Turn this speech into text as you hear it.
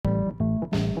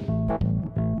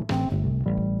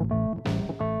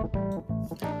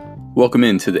Welcome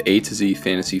into the A to Z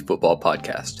Fantasy Football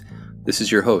Podcast. This is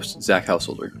your host, Zach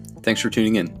Householder. Thanks for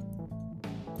tuning in.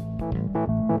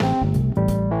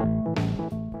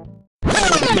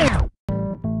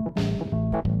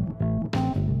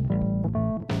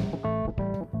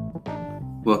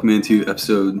 Welcome into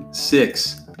episode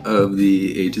 6 of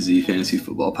the A to Z Fantasy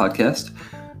Football Podcast.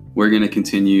 We're going to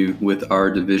continue with our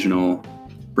divisional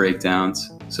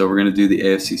breakdowns. So we're going to do the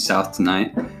AFC South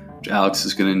tonight, which Alex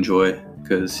is going to enjoy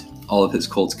because all of his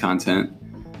Colts content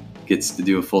gets to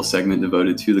do a full segment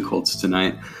devoted to the Colts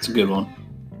tonight. It's a good one.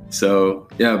 So,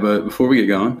 yeah, but before we get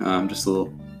going, just a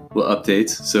little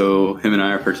updates. So him and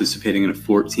I are participating in a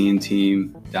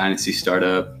 14-team dynasty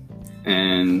startup,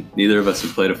 and neither of us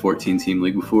have played a 14-team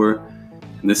league before.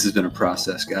 And this has been a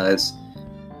process, guys.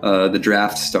 The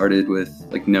draft started with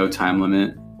no time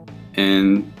limit,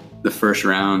 and the first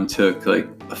round took a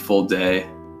full day,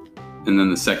 and then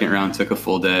the second round took a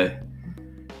full day.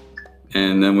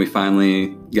 And then we finally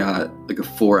got a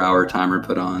 4-hour timer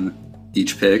put on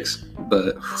each picks,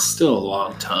 but It's still a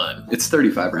long time. it's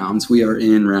 35 rounds. We are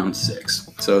in round 6,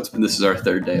 so this is our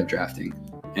third day of drafting.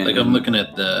 And I'm looking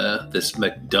at this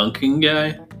McDuncan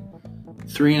guy,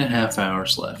 3.5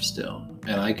 hours left still,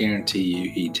 and I guarantee you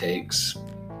he takes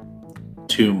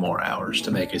 2 more hours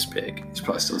to make his pick. he's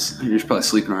probably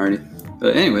sleeping already.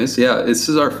 But anyways, yeah, this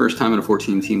is our first time in a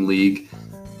 14-team league.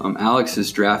 Alex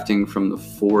is drafting from the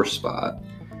 4 spot,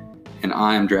 and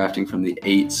I am drafting from the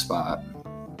 8 spot.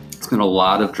 It's been a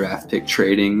lot of draft pick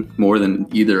trading, more than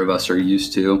either of us are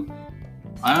used to.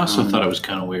 I also thought it was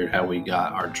kind of weird how we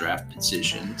got our draft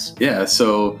positions. Yeah,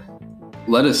 so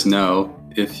let us know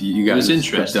if you guys have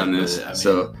interesting, done this. but,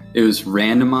 So it was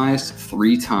randomized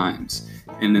 3 times,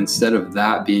 and instead of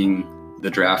that being the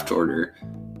draft order,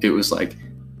 it was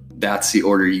that's the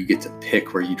order you get to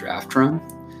pick where you draft from.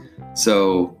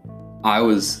 So I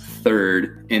was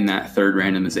 3rd in that 3rd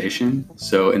randomization.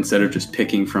 So instead of just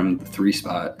picking from the 3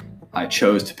 spot, I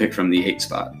chose to pick from the 8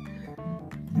 spot.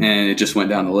 And it just went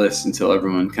down the list until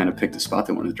everyone kind of picked a spot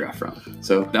they wanted to draft from.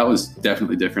 So that was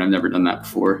definitely different. I've never done that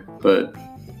before, but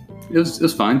it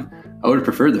was fine. I would have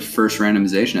preferred the first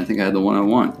randomization. I think I had the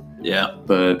 101. Yeah.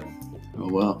 But,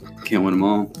 oh well, can't win them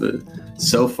all. But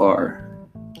so far,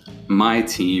 my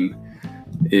team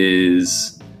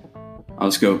is... I'll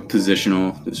just go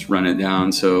positional, just run it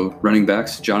down. So running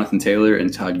backs, Jonathan Taylor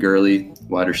and Todd Gurley.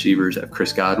 Wide receivers, I have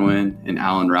Chris Godwin and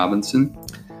Allen Robinson.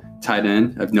 Tight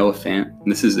end, I have Noah Fant.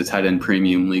 And this is the tight end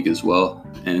premium league as well.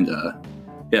 And so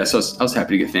I was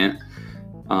happy to get Fant.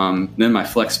 Then my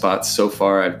flex spots so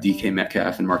far, I have DK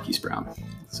Metcalf and Marquise Brown.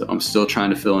 So I'm still trying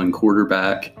to fill in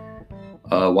quarterback,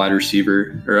 wide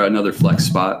receiver, or another flex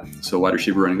spot. So wide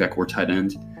receiver, running back, or tight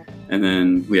end. And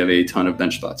then we have a ton of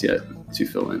bench spots yet to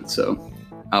fill in. So,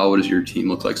 Al, what does your team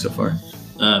look like so far?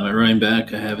 At running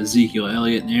back, I have Ezekiel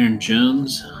Elliott and Aaron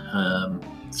Jones.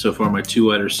 So far, my 2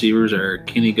 wide receivers are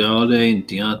Kenny Galladay and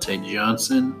Deontay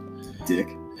Johnson. Dick.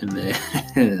 And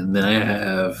then I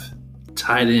have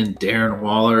tight end Darren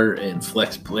Waller and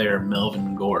flex player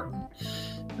Melvin Gordon.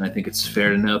 And I think it's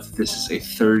fair to note that this is a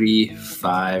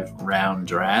 35-round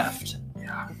draft.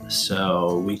 Yeah.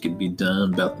 So we could be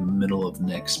done about the middle of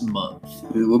next month.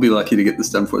 We'll be lucky to get this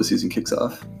done before the season kicks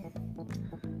off.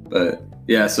 But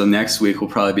yeah, so next week we'll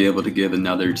probably be able to give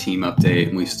another team update,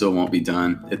 and we still won't be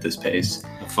done at this pace.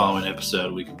 The following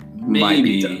episode, we Might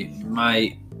be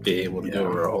able to go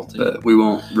over our whole team. But we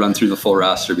won't run through the full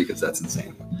roster because that's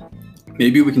insane.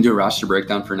 Maybe we can do a roster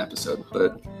breakdown for an episode.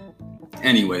 But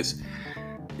anyways,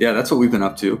 yeah, that's what we've been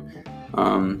up to.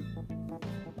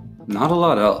 Not a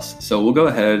lot else. So we'll go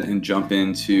ahead and jump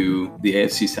into the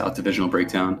AFC South divisional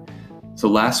breakdown. So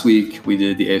last week we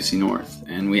did the AFC North,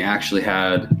 and we actually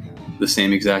had the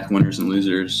same exact winners and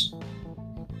losers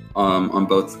on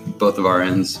both of our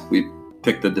ends. We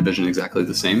picked the division exactly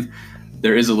the same.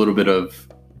 There is a little bit of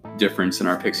difference in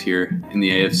our picks here in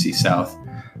the AFC South.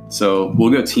 So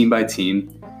we'll go team by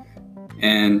team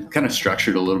and kind of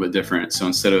structured a little bit different. So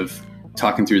instead of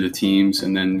talking through the teams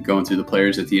and then going through the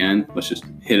players at the end, let's just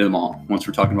hit them all. Once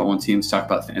we're talking about one team, let's talk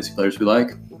about the fantasy players we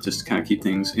like, just to kind of keep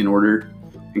things in order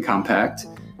and compact.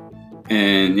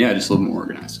 And yeah, just a little more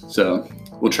organized. So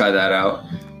we'll try that out,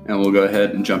 and we'll go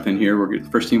ahead and jump in here. The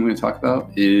first team we're going to talk about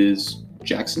is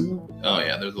Jacksonville. Oh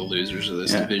yeah, they're the losers of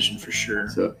this division for sure.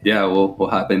 So yeah, we'll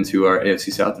hop into our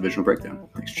AFC South divisional breakdown.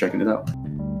 Thanks for checking it out.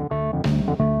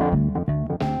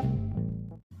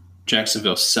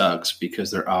 Jacksonville sucks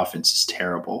because their offense is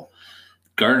terrible.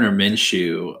 Gardner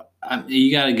Minshew,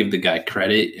 you got to give the guy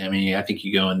credit. I mean, I think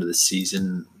you go into the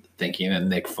season thinking that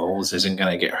Nick Foles isn't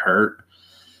going to get hurt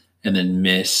and then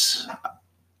miss,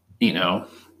 I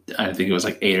think it was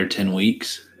 8 or 10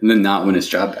 weeks. And then not win his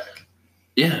job back.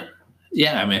 Yeah.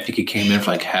 Yeah, I mean, I think he came in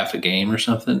for like half a game or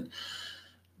something.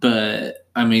 But,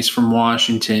 I mean, he's from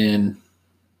Washington.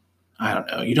 I don't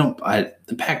know.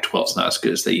 The Pac-12 is not as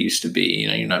good as they used to be.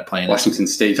 You're not playing Washington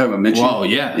State. You talking about Michigan? Well,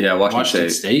 yeah. Yeah, Washington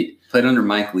State. Played under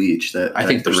Mike Leach. I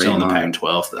think they're still in the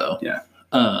Pac-12, though. Yeah.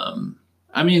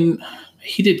 I mean,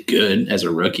 he did good as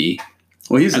a rookie.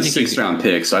 Well, he's a sixth-round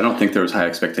pick, so I don't think there was high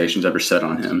expectations ever set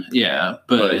on him. Yeah,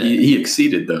 but he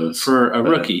exceeded those. For a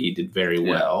rookie, he did very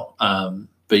well.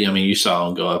 But, I mean, you saw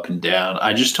him go up and down.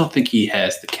 I just don't think he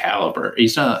has the caliber.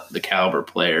 He's not the caliber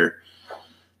player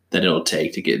that it'll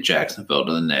take to get Jacksonville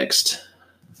to the next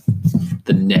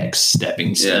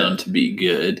stepping stone to be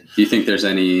good. Do you think there's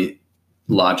any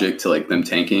logic to like them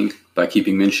tanking by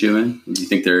keeping Minshew in? Do you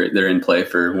think they're in play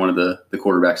for one of the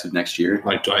quarterbacks of next year?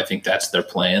 Like, do I think that's their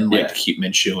plan? Like to keep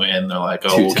Minshew in? They're like,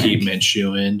 we'll keep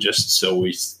Minshew in just so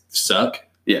we suck.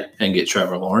 Yeah, and get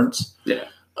Trevor Lawrence. Yeah.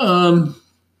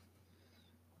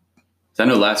 I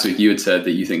know last week you had said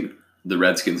that you think the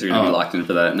Redskins are going to be locked in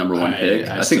for that number one pick.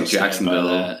 I think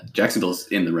Jacksonville's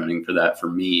in the running for that for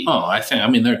me. I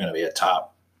mean, they're going to be a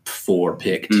top 4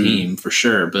 pick team for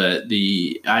sure. But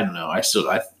I don't know.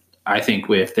 I think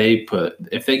if they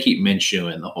keep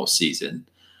Minshew in the whole season,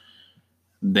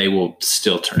 they will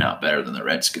still turn out better than the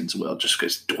Redskins will, just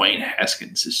because Dwayne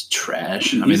Haskins is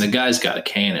trash. I mean, the guy's got a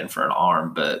cannon for an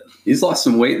arm, but he's lost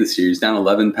some weight this year. He's down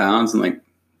 11 pounds and like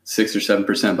 6 or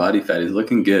 7% body fat. He's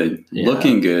looking good. Yeah.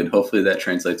 Looking good. Hopefully that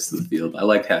translates to the field. I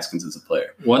like Haskins as a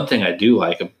player. One thing I do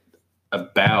like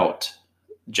about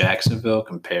Jacksonville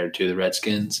compared to the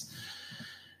Redskins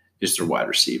is their wide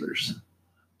receivers.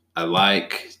 I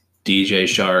like DJ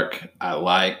Shark. I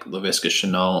like Laviska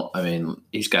Shenault. I mean,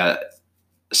 he's got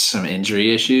some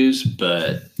injury issues,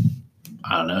 but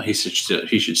I don't know. He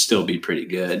should still be pretty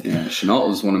good. Yeah, Shenault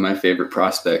was one of my favorite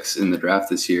prospects in the draft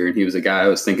this year, and he was a guy I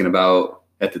was thinking about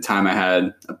at the time. I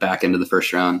had a back end of the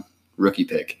first round rookie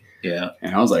pick. Yeah,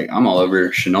 and I was like, I'm all over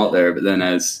Shenault there. But then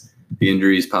as the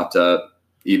injuries popped up,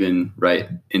 even right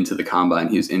into the combine,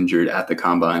 he was injured at the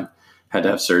combine, had to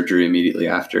have surgery immediately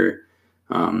after.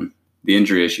 The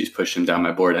injury issues pushed him down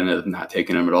my board. I ended up not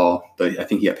taking him at all, but I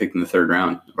think he got picked in the 3rd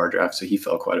round of our draft, so he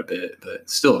fell quite a bit, but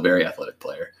still a very athletic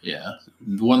player. Yeah.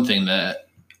 One thing that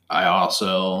I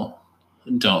also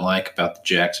don't like about the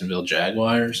Jacksonville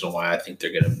Jaguars and why I think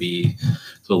they're going to be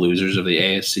the losers of the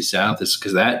AFC South is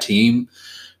because that team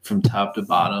from top to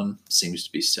bottom seems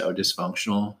to be so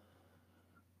dysfunctional.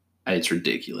 It's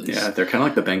ridiculous. Yeah, they're kind of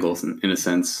like the Bengals in a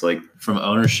sense, like from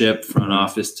ownership, front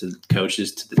office to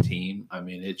coaches to the team. I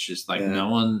mean, it's just like no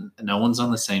one's on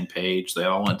the same page. They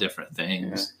all want different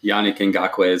things. Yeah. Yannick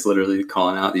Ngakoue is literally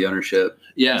calling out the ownership,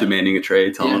 demanding a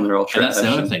trade, telling them they're all trash. And that's the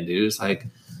other thing, dude. It's like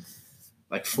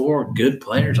 4 good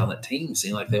players on the team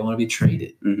seem like they want to be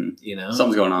traded. Mm-hmm.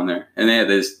 Something's going on there, and they had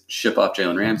this ship off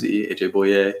Jalen Ramsey, AJ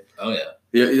Boye. Oh yeah.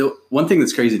 Yeah, one thing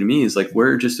that's crazy to me is like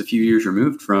we're just a few years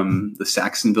removed from the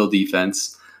Saxonville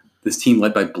defense, this team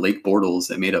led by Blake Bortles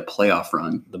that made a playoff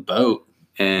run. The boat.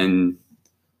 And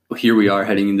here we are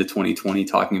heading into 2020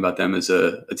 talking about them as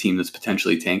a team that's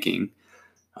potentially tanking,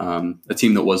 a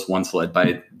team that was once led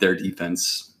by their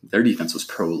defense. Their defense was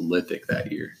prolific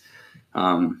that year.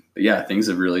 But yeah, things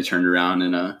have really turned around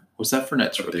in a – was that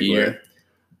Fournette's rookie year?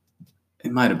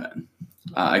 It might have been.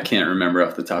 I can't remember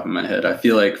off the top of my head. I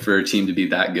feel like for a team to be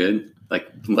that good,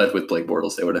 like led with Blake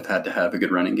Bortles, they would have had to have a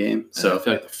good running game. So I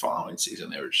feel like the following season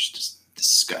they were just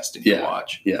disgusting to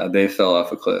watch. Yeah, they fell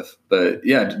off a cliff. But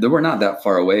yeah, they were not that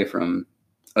far away from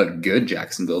a good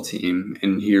Jacksonville team.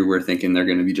 And here we're thinking they're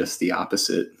going to be just the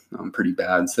opposite, pretty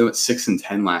bad. So it's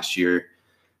 6-10 last year.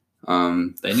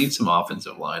 They need some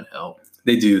offensive line help.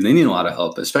 They do. They need a lot of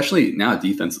help, especially now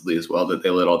defensively as well, that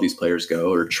they let all these players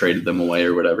go or traded them away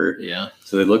or whatever. Yeah.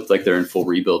 So they looked like they're in full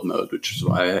rebuild mode, which is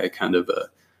why I kind of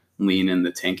lean in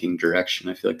the tanking direction.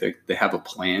 I feel like they have a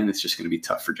plan. It's just going to be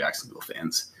tough for Jacksonville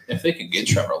fans. If they could get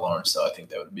Trevor Lawrence, though, I think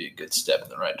that would be a good step in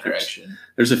the right direction.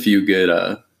 There's a few good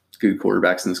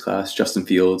quarterbacks in this class. Justin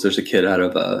Fields. There's a kid out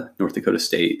of North Dakota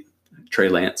State, Trey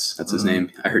Lance. That's his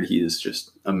name. I heard he is just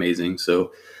amazing.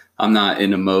 So I'm not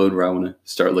in a mode where I want to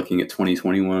start looking at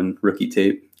 2021 rookie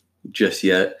tape just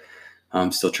yet.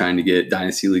 I'm still trying to get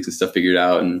dynasty leagues and stuff figured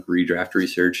out and redraft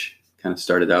research kind of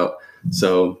started out.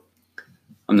 So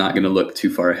I'm not going to look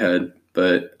too far ahead,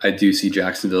 but I do see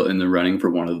Jacksonville in the running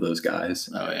for one of those guys.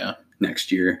 Oh yeah,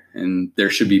 next year, and there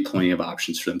should be plenty of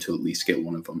options for them to at least get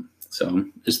one of them. So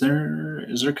is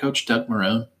there coach Doug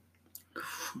Marrone?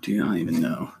 Do you not even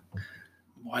know?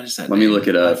 Why does that? Let me look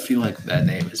it up. I feel like that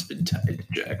name has been tied to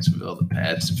Jacksonville the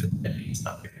past. He's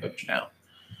not the coach now.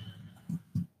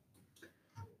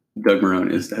 Doug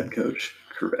Marrone is the head coach,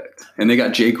 correct? And they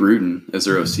got Jake Gruden as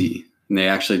their OC. And they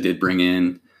actually did bring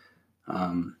in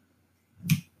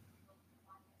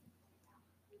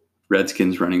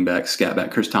Redskins running back, scat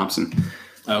back, Chris Thompson.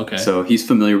 Okay. So he's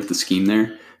familiar with the scheme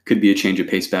there. Could be a change of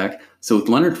pace back. So with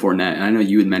Leonard Fournette, and I know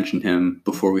you had mentioned him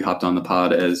before we hopped on the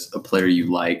pod as a player you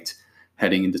liked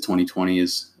heading into 2020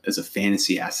 as a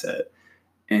fantasy asset.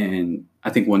 And I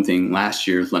think one thing last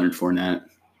year with Leonard Fournette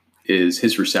is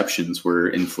his receptions were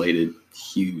inflated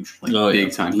huge,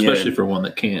 big time. Especially for one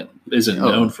that isn't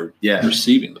known for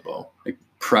receiving the ball. Like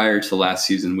prior to last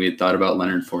season, we had thought about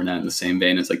Leonard Fournette in the same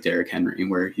vein as like Derrick Henry,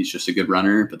 where he's just a good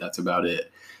runner, but that's about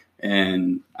it.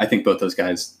 And I think both those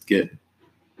guys get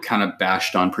kind of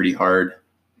bashed on pretty hard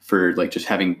for like just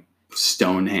having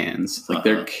stone hands. Like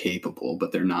they're capable,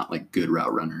 but they're not like good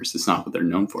route runners. It's not what they're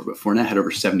known for. But Fournette had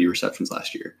over 70 receptions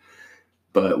last year.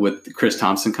 But with Chris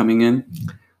Thompson coming in,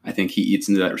 I think he eats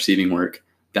into that receiving work.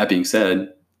 That being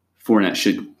said, Fournette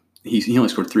he only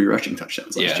scored 3 rushing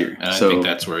touchdowns last year. And I think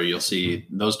that's where you'll see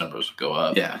those numbers go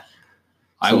up. Yeah.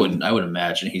 I would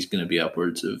imagine he's going to be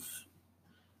upwards of,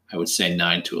 I would say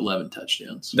 9 to 11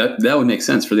 touchdowns. That would make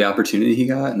sense for the opportunity he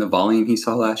got and the volume he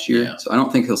saw last year. Yeah. So I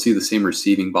don't think he'll see the same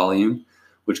receiving volume,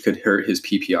 which could hurt his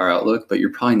PPR outlook, but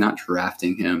you're probably not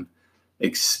drafting him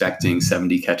expecting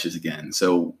 70 catches again.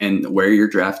 So, and where you're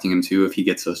drafting him to, if he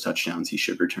gets those touchdowns, he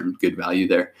should return good value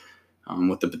there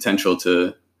with the potential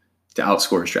to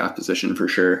outscore his draft position for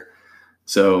sure.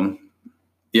 So,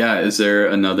 yeah, is there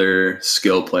another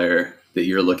skill player that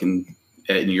you're looking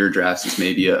at in your drafts as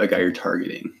maybe a guy you're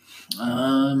targeting?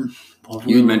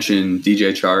 You mentioned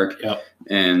DJ Chark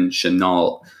and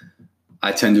Chenault.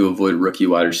 I tend to avoid rookie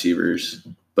wide receivers,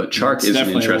 but Chark is an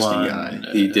interesting guy.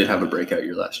 He did have a breakout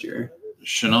year last year.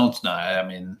 Chenault's not. I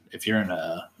mean, if you're in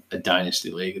a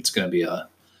dynasty league, it's going to be a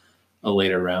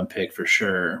later round pick for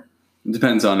sure. It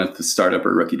depends on if the startup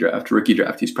or rookie draft. Rookie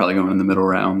draft, he's probably going in the middle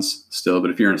rounds still,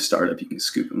 but if you're in a startup, you can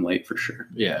scoop him late for sure.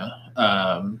 Yeah.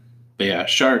 But yeah,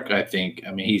 Chark, I think,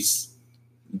 he's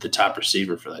the top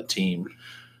receiver for that team.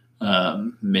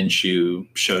 Minshew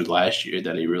showed last year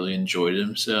that he really enjoyed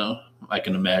him, so I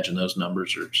can imagine those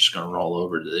numbers are just going to roll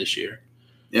over to this year.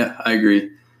 Yeah, I agree.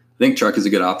 I think Chark is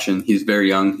a good option. He's very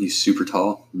young. He's super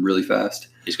tall, really fast.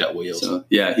 He's got wheels. So,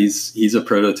 yeah, he's a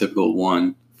prototypical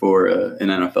one for an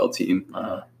NFL team.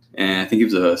 And I think he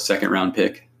was a second-round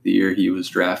pick the year he was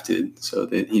drafted. So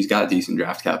he's got decent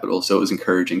draft capital. So it was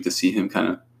encouraging to see him kind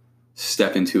of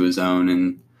step into his own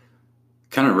and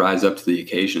kind of rise up to the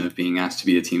occasion of being asked to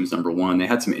be a team's number one. They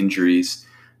had some injuries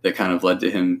that kind of led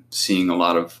to him seeing a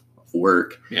lot of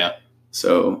work. Yeah.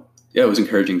 So, yeah, it was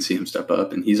encouraging to see him step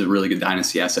up. And he's a really good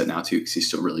dynasty asset now, too, because he's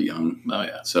still really young. Oh,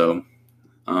 yeah. So,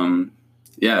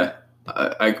 yeah,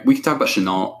 we can talk about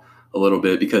Chenault a little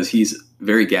bit because he's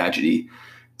very gadgety.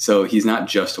 So he's not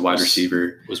just a wide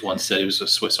receiver. Was once said he was a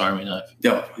Swiss Army knife.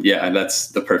 Oh, yeah, that's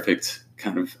the perfect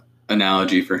kind of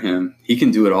analogy for him. He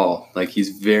can do it all. Like, he's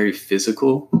very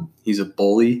physical. He's a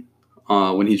bully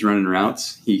when he's running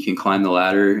routes. He can climb the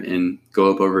ladder and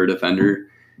go up over a defender.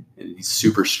 And he's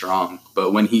super strong.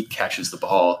 But when he catches the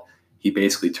ball, he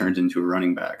basically turns into a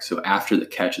running back. So after the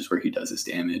catch is where he does his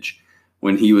damage.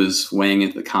 When he was weighing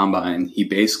into the combine, he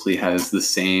basically has the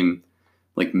same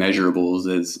like measurables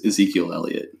as Ezekiel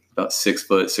Elliott, about 6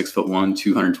 foot, 6'1",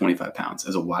 225 pounds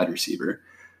as a wide receiver.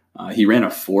 He ran a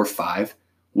 4.5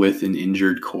 with an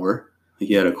injured core.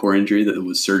 He had a core injury that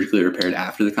was surgically repaired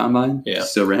after the combine. Yeah.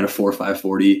 Still ran a 4.5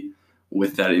 40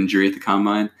 with that injury at the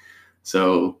combine.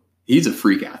 So he's a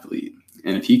freak athlete.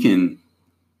 And if he can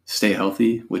stay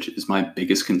healthy, which is my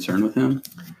biggest concern with him,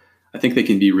 I think they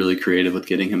can be really creative with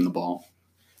getting him the ball.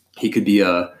 He could be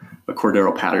a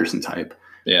Cordero Patterson type,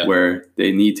 where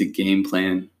they need to game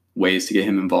plan ways to get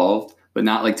him involved, but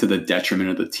not like to the detriment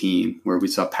of the team, where we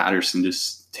saw Patterson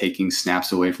just taking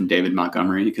snaps away from David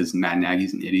Montgomery because Matt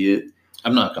Nagy's an idiot.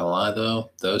 I'm not going to lie, though.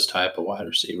 Those type of wide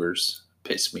receivers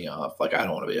piss me off. Like, I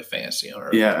don't want to be a fantasy owner.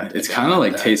 Yeah, it's kind of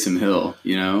like Taysom Hill,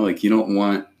 you know? Like, you don't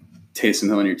want Taysom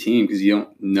Hill on your team because you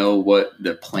don't know what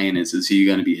the plan is. Is he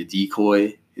going to be a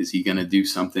decoy? Is he going to do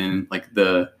something like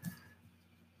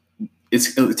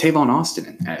it's Tavon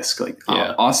Austin-esque. Like,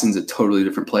 Austin's a totally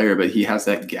different player, but he has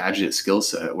that gadget skill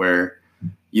set where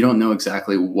you don't know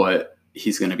exactly what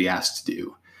he's going to be asked to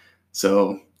do.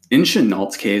 So in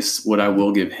Chenault's case, what I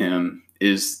will give him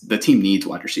is the team needs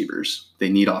wide receivers. They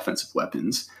need offensive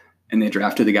weapons. And they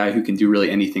drafted a guy who can do really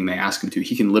anything they ask him to.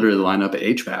 He can literally line up at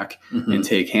H-back and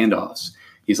take handoffs.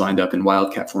 He's lined up in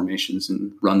wildcat formations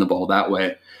and run the ball that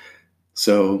way.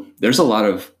 So there's a lot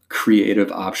of creative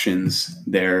options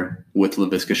there with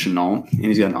Laviska Shenault, and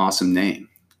he's got an awesome name.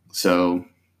 So,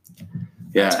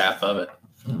 yeah. That's half of it.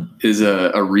 Is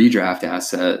a redraft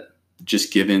asset,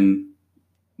 just given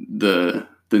the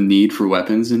need for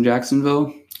weapons in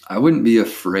Jacksonville, I wouldn't be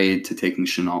afraid to taking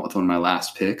Shenault with one of my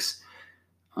last picks,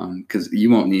 because you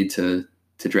won't need to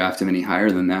draft him any higher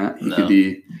than that. He could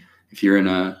be, if you're in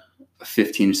a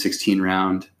 15, 16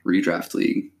 round redraft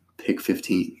league, pick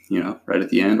 15, right at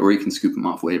the end, or you can scoop him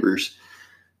off waivers.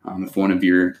 If one of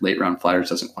your late round flyers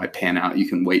doesn't quite pan out, you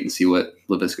can wait and see what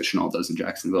Laviska Shenault does in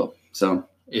Jacksonville. So,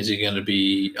 is he going to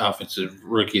be offensive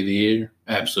rookie of the year?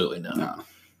 Absolutely not. No.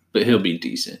 But he'll be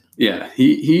decent. Yeah,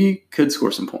 he could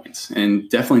score some points, and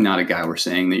definitely not a guy we're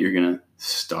saying that you're going to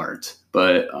start.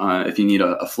 But if you need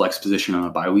a flex position on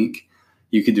a bye week,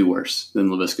 you could do worse than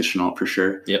Laviska Shenault for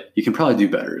sure. Yep. You can probably do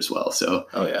better as well. So,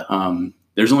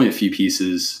 there's only a few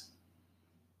pieces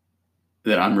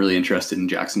that I'm really interested in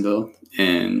Jacksonville.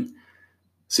 And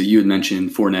so you had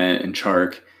mentioned Fournette and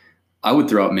Chark. I would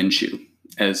throw out Minshew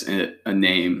as a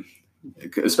name,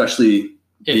 especially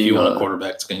if you want a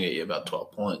quarterback that's going to get you about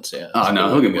 12 points. Yeah. Oh,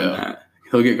 no, he'll get more than that.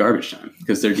 He'll get garbage time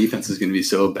because their defense is going to be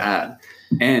so bad.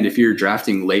 And if you're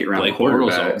drafting late round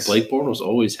quarterbacks, Blake Bortles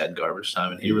always had garbage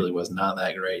time, and he really was not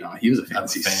that great. No, he was a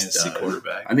fantasy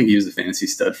quarterback. I think he was a fantasy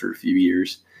stud for a few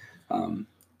years.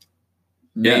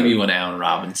 Maybe when Allen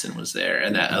Robinson was there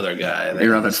and that other guy. They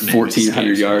were on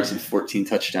 1,400 yards and 14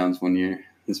 touchdowns one year,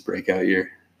 his breakout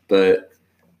year. But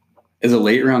as a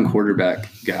late round quarterback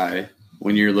guy,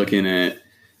 when you're looking at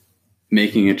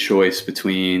making a choice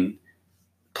between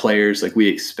players like we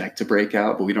expect to break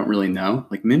out, but we don't really know,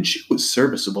 like Minshew was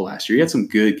serviceable last year. He had some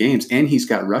good games, and he's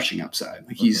got rushing upside.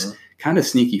 Like he's kind of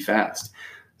sneaky fast.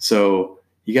 So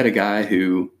you got a guy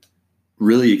who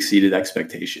really exceeded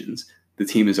expectations. The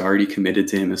team is already committed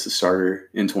to him as a starter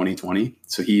in 2020.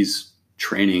 So he's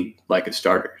training like a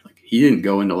starter. Like he didn't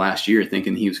go into last year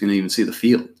thinking he was going to even see the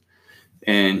field.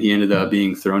 And he ended up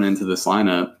being thrown into this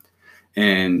lineup,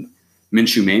 and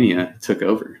Minshew Mania took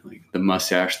over. Like the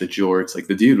mustache, the jorts, like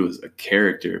the dude was a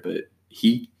character, but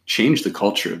he changed the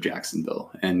culture of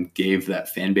Jacksonville and gave that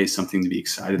fan base something to be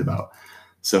excited about.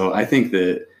 So I think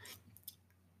that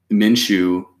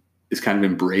Minshew is kind of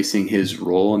embracing his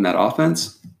role in that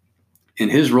offense. And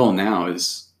his role now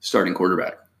is starting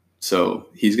quarterback. So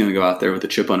he's going to go out there with a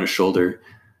chip on his shoulder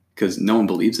because no one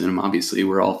believes in him. Obviously,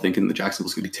 we're all thinking that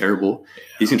Jacksonville's going to be terrible. Yeah.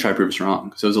 He's going to try to prove us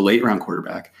wrong. So as a late round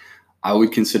quarterback, I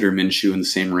would consider Minshew in the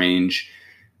same range.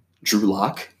 Drew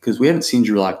Lock, because we haven't seen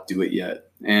Drew Lock do it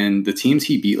yet. And the teams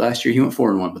he beat last year, he went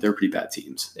 4-1, but they were pretty bad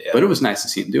teams. Yeah. But it was nice to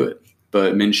see him do it.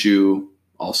 But Minshew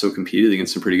also competed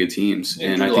against some pretty good teams.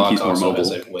 And I think he's more mobile.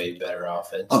 Has a way better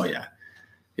offense. Oh, yeah.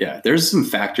 Yeah, there's some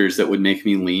factors that would make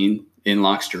me lean in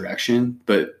Lock's direction,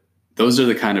 but those are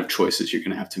the kind of choices you're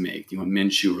going to have to make. Do you want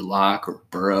Minshew or Lock or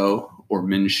Burrow or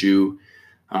Minshew?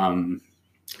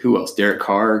 Who else? Derek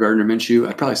Carr or Gardner Minshew?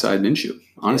 I'd probably side Minshew,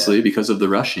 honestly, because of the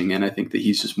rushing, and I think that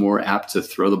he's just more apt to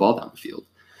throw the ball down the field.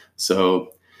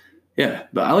 So, yeah,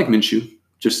 but I like Minshew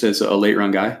just as a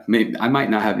late-round guy. Maybe I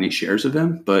might not have any shares of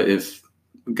him, but if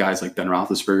guys like Ben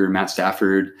Roethlisberger, Matt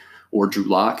Stafford, or Drew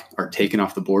Lock are taken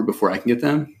off the board before I can get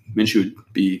them, Minshew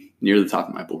would be near the top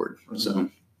of my board. So,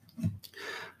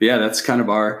 yeah, that's kind of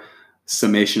our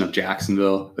summation of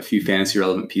Jacksonville, a few fantasy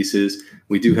relevant pieces.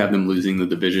 We do have them losing the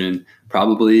division,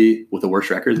 probably with a worse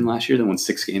record than last year. They won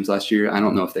 6 games last year. I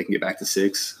don't know if they can get back to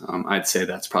 6. I'd say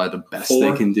that's probably the best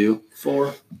they can do.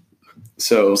 4.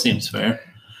 So seems fair.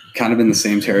 Kind of in the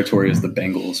same territory as the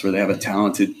Bengals, where they have a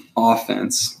talented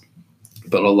offense,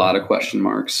 but a lot of question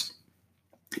marks.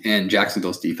 And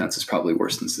Jacksonville's defense is probably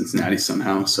worse than Cincinnati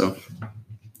somehow. So,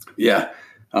 yeah.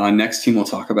 Next team we'll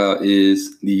talk about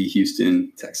is the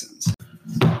Houston Texans.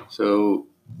 So,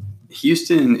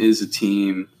 Houston is a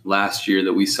team last year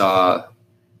that we saw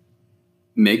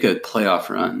make a playoff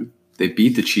run. They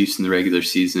beat the Chiefs in the regular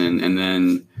season and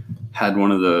then had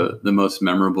one of the most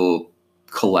memorable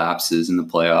collapses in the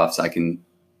playoffs I can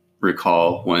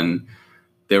recall, when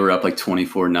they were up like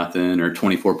 24-0 or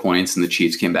 24 points, and the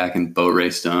Chiefs came back and boat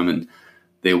raced them, and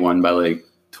they won by like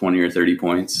 20 or 30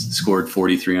 points, scored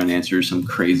 43 unanswered, some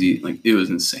crazy, like it was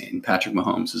insane. Patrick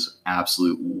Mahomes is an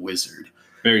absolute wizard.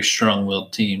 Very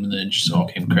strong-willed team, and then it just all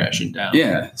came crashing down.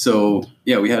 Yeah. So,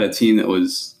 yeah, we had a team that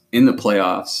was in the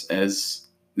playoffs as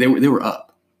they were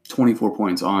up 24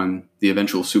 points on the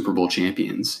eventual Super Bowl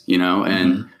champions,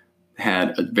 and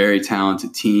had a very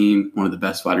talented team, one of the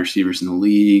best wide receivers in the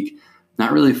league.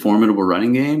 Not really a formidable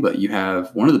running game, but you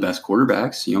have one of the best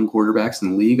quarterbacks, young quarterbacks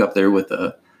in the league, up there with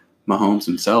Mahomes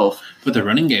himself. But the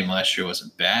running game last year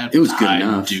wasn't bad. It was good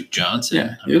enough. Duke Johnson.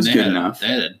 Yeah, it was good enough. They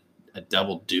had a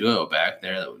double duo back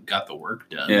there that got the work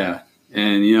done. Yeah,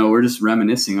 and we're just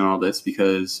reminiscing on all this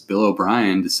because Bill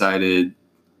O'Brien decided,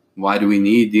 why do we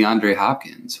need DeAndre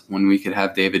Hopkins when we could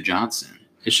have David Johnson?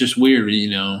 It's just weird,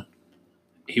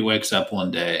 he wakes up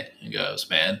one day and goes,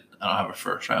 man, I don't have a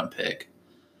first-round pick.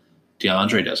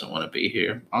 DeAndre doesn't want to be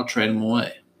here. I'll trade him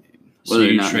away. Whether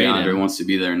or not DeAndre wants to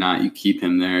be there or not, you keep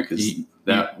him there because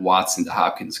Watson to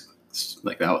Hopkins,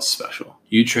 like, that was special.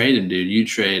 You trade him, dude. You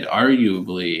trade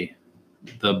arguably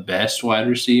the best wide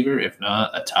receiver, if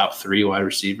not a top 3 wide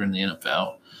receiver in the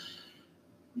NFL.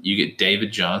 You get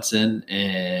David Johnson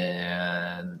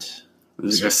and it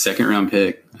was a 2nd-round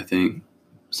pick, I think.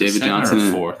 David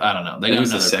Johnson or 4th. I don't know. They got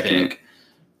another pick.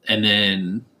 And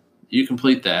then you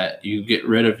complete that. You get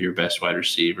rid of your best wide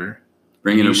receiver.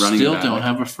 Bring in a running back. You still don't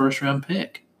have a first-round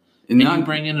pick. And you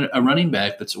bring in a running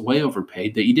back that's way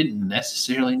overpaid that you didn't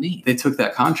necessarily need. They took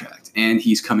that contract, and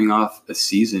he's coming off a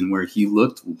season where he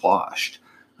looked washed.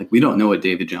 Like, we don't know what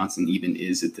David Johnson even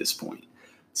is at this point.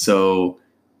 So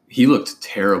he looked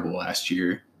terrible last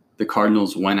year. The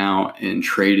Cardinals went out and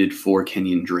traded for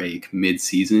Kenyon Drake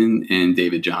mid-season, and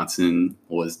David Johnson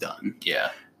was done.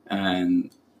 Yeah.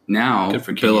 And now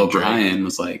Bill O'Brien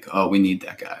was like, oh, we need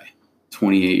that guy.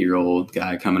 28-year-old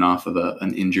guy coming off of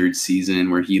an injured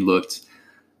season where he looked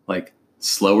like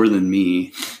slower than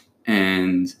me.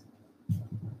 And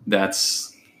not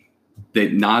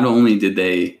only did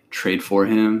they trade for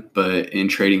him, but in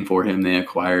trading for him, they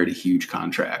acquired a huge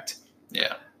contract.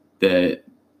 Yeah. That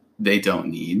they don't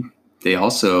need. They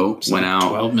also went out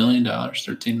 $12 million,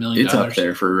 $13 million. It's up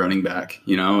there for a running back,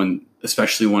 and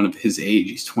especially one of his age.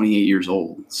 He's 28 years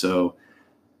old. So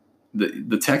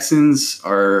the Texans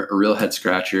are a real head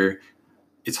scratcher.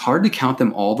 It's hard to count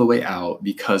them all the way out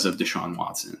because of Deshaun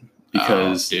Watson.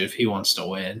 Because dude, if he wants to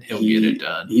win, he'll get it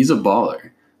done. He's a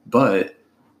baller, but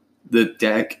the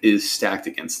deck is stacked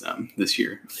against them this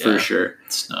year for sure.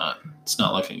 It's not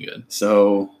looking good.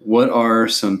 So what are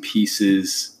some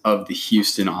pieces of the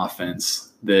Houston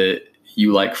offense that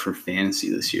you like for fantasy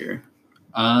this year?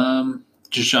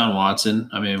 Deshaun Watson.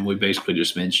 I mean, we basically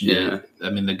just mentioned it. I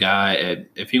mean, the guy,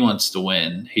 if he wants to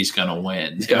win, he's going to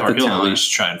win. He'll at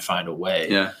least try and find a way.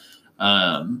 Yeah.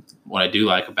 What I do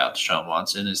like about Deshaun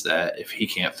Watson is that if he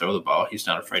can't throw the ball, he's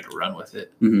not afraid to run with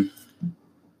it. Mm-hmm.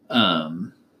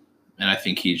 And I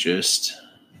think Dabo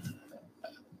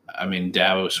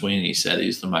Swinney said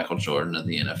he's the Michael Jordan of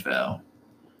the NFL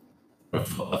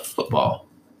of football.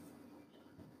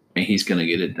 I mean, he's going to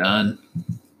get it done.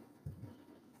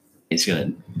 He's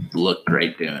going to look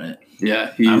great doing it.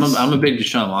 Yeah. I'm a big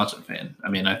Deshaun Watson fan. I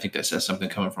mean, I think that says something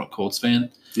coming from a Colts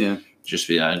fan. Yeah. Just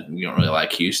you don't really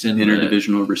like Houston.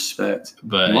 Interdivisional respect.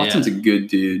 But Watson's a good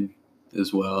dude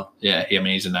as well. Yeah.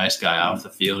 He's a nice guy off the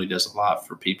field. He does a lot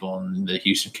for people in the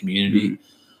Houston community. Mm-hmm.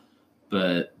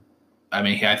 But, I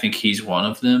mean, I think he's one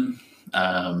of them.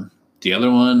 The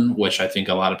other one, which I think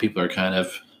a lot of people are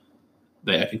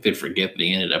I think they forget that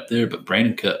he ended up there, but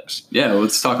Brandon Cooks. Yeah,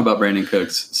 let's talk about Brandon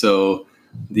Cooks. So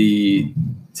the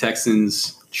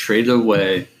Texans traded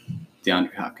away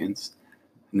DeAndre Hopkins,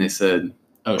 and they said,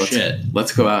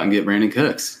 let's go out and get Brandon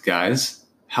Cooks, guys.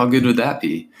 How good would that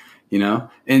be? And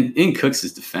in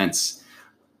Cooks' defense,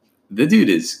 the dude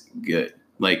is good.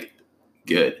 Like,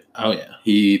 good. Oh, yeah.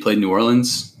 He played New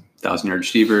Orleans, 1,000-yard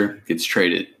receiver, gets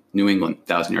traded. New England,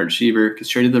 1,000-yard receiver, gets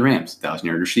traded to the Rams,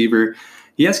 1,000-yard receiver.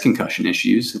 He has concussion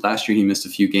issues. Last year he missed a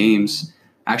few games.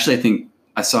 Actually, I think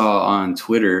I saw on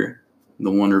Twitter,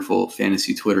 the wonderful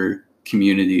fantasy Twitter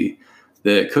community,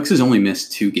 that Cooks has only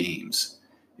missed 2 games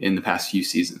in the past few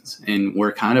seasons. And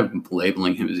we're kind of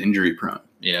labeling him as injury prone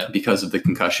because of the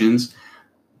concussions.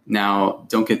 Now,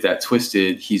 don't get that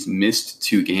twisted. He's missed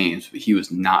 2 games, but he was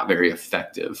not very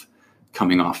effective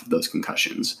coming off of those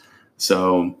concussions.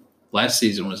 So last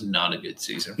season was not a good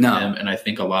season for him, and I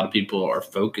think a lot of people are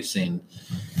focusing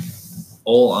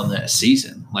all on that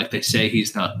season. Like, they say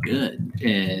he's not good,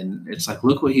 and it's like,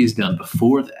 look what he's done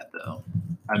before that, though.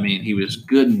 I mean, he was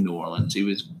good in New Orleans. He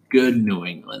was good in New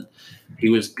England. He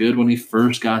was good when he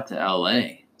first got to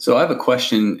L.A. So I have a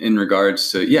question in regards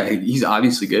to, he's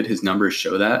obviously good. His numbers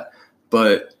show that,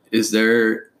 but is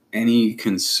there any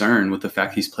concern with the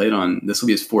fact he's played on, this will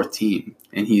be his 4th team,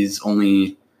 and he's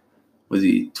only – was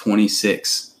he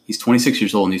 26? He's 26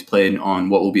 years old, and he's played on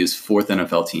what will be his 4th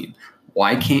NFL team.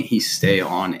 Why can't he stay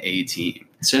on a team?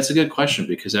 So that's a good question,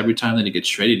 because every time that he gets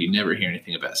traded, you never hear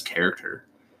anything about his character.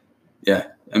 Yeah.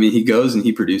 I mean, he goes and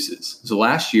he produces. So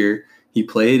last year, he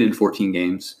played in 14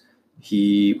 games.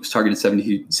 He was targeted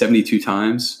 72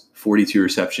 times, 42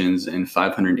 receptions, and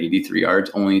 583 yards,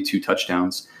 only 2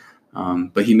 touchdowns.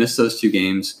 But he missed those 2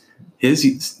 games. His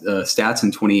stats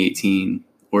in 2018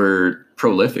 were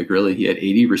prolific, really. He had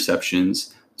 80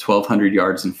 receptions, 1,200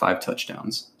 yards, and 5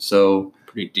 touchdowns. So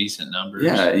pretty decent numbers.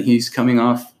 Yeah, he's coming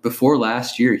off, before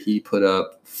last year, he put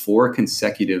up 4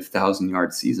 consecutive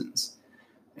 1,000-yard seasons.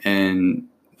 And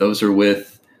those are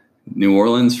with New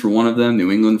Orleans for one of them,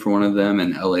 New England for one of them,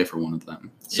 and LA for one of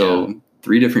them. So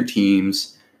 3 different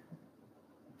teams.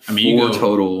 I mean,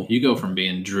 total. You go from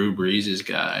being Drew Brees'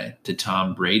 guy to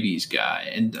Tom Brady's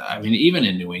guy. And I mean, even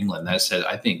in New England, that says,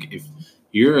 I think if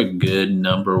you're a good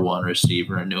number 1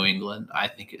 receiver in New England, I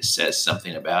think it says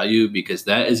something about you, because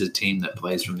that is a team that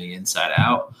plays from the inside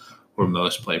out, where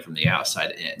most play from the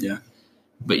outside in. Yeah.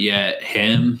 But yet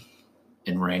him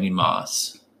and Randy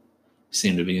Moss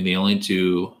seem to be the only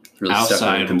 2 really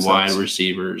outside wide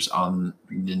receivers on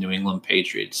the New England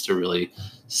Patriots to really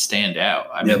stand out.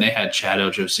 I mean, they had Chad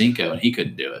Ochocinco, and he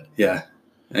couldn't do it. Yeah.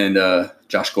 And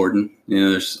Josh Gordon,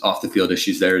 there's off the field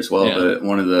issues there as well, but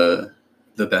one of the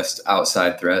best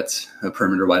outside threats,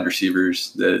 perimeter wide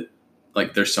receivers that,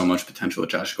 like, there's so much potential with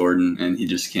Josh Gordon, and he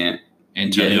just can't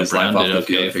Antonio get his Brown life off did the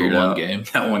field okay for one game.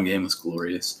 That one game was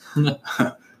glorious.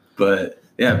 But,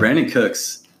 yeah, Brandon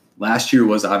Cooks last year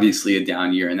was obviously a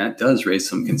down year, and that does raise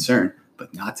some concern,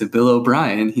 but not to Bill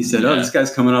O'Brien. He said, this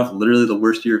guy's coming off literally the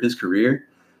worst year of his career.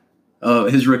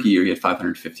 His rookie year, he had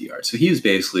 550 yards. So he was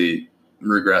basically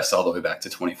regressed all the way back to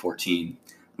 2014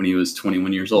 when he was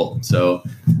 21 years old. So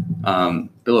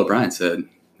Bill O'Brien said,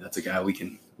 that's a guy we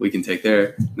can take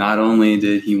there. Not only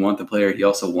did he want the player, he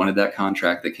also wanted that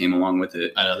contract that came along with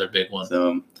it. Another big one.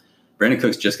 So Brandon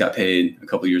Cooks just got paid a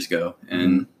couple years ago,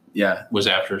 and was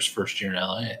after his first year in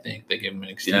LA. I think they gave him an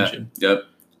extension. Yep.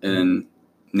 And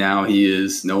now he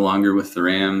is no longer with the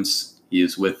Rams. He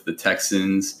is with the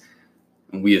Texans.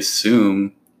 And we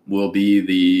assume will be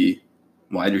the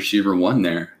wide receiver 1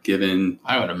 there, given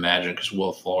I would imagine, because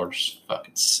Will Fuller's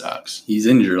fucking sucks. He's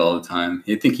injured all the time.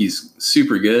 I think he's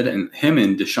super good, and him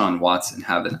and Deshaun Watson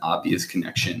have an obvious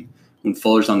connection. When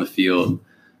Fuller's on the field,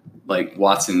 like,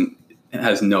 Watson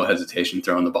has no hesitation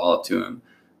throwing the ball up to him.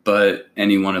 But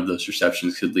any one of those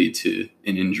receptions could lead to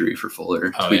an injury for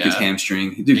Fuller. Tweak his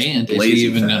hamstring. Dude's and is he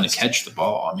even going to catch the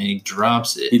ball? I mean, he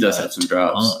drops it. He does have some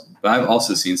drops. But I've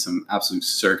also seen some absolute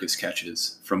circus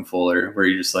catches from Fuller, where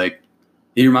you're just like,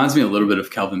 he reminds me a little bit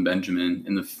of Kelvin Benjamin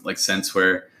in the sense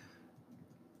where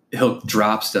he'll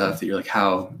drop stuff that you're like,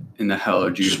 how in the hell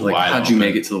did you how'd you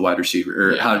make it to the wide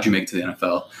receiver, or how did you make it to the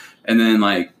NFL? And then,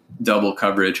 like, double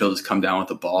coverage, he'll just come down with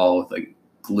the ball with, like,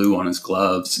 glue on his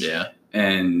gloves. Yeah.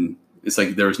 And it's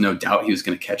like there was no doubt he was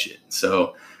going to catch it.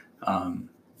 So,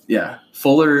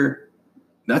 Fuller,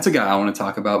 that's a guy I want to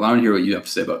talk about. But I want to hear what you have to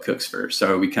say about Cooks first.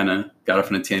 So we kind of got off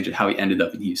on a tangent how he ended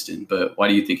up in Houston. But why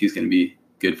do you think he's going to be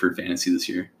good for fantasy this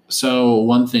year? So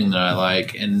one thing that I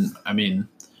like, and I mean,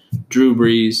 Drew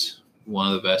Brees,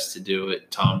 one of the best to do it.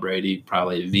 Tom Brady,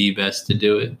 probably the best to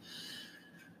do it.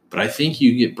 But I think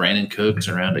you get Brandon Cooks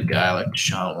around a guy like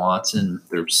Deshaun Watson.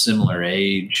 They're similar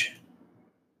age.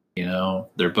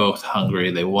 They're both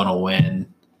hungry. They want to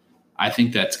win. I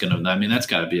think that's got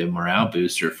to be a morale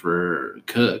booster for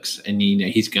Cooks. And,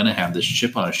 he's going to have this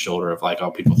chip on his shoulder of, like,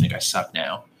 oh, people think I suck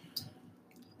now.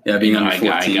 Yeah, being under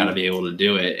 14. I got to be able to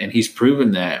do it. And he's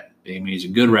proven that. I mean, he's a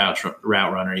good route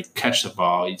runner. He can catch the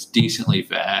ball. He's decently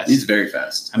fast. He's very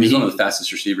fast. He's one of the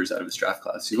fastest receivers out of his draft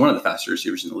class. He's one of the fastest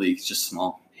receivers in the league. He's just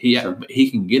small. But he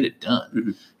can get it done.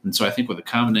 Mm-hmm. And so I think with a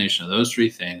combination of those 3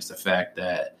 things, the fact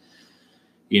that,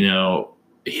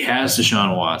 he has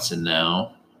Deshaun Watson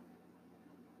now,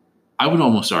 I would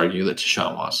almost argue that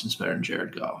Deshaun Watson's better than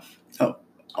Jared Goff. Oh,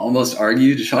 almost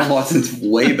argue? Deshaun Watson's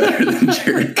way better than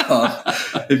Jared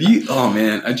Goff.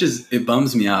 It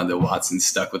bums me out that Watson's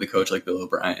stuck with a coach like Bill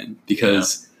O'Brien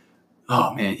because,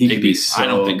 he could be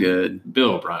so good.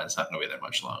 Bill O'Brien's not going to be there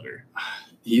much longer.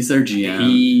 He's their GM.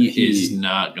 He is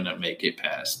not going to make it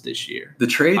past this year. The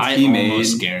trades he made, I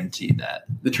almost guarantee that.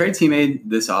 The trades he made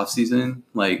this offseason,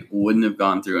 wouldn't have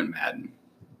gone through in Madden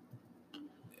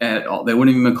at all. They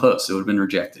wouldn't have even been close. It would have been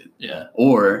rejected. Yeah.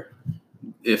 Or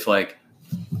if,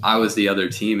 I was the other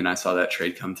team and I saw that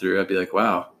trade come through, I'd be like,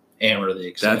 wow. Hammer the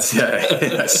accept.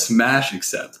 That's smash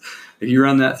accept. If you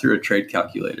run that through a trade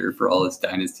calculator for all its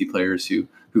dynasty players who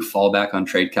fall back on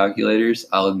trade calculators,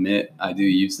 I'll admit I do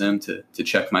use them to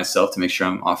check myself to make sure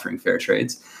I'm offering fair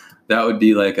trades. That would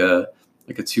be like a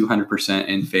 200%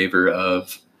 in favor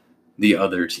of the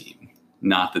other team,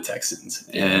 not the Texans.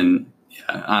 Yeah. And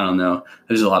I don't know.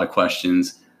 There's a lot of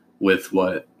questions with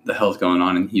what the hell's going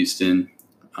on in Houston.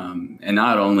 And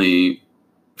not only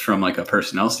from a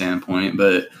personnel standpoint,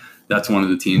 but that's one of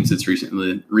the teams that's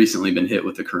recently been hit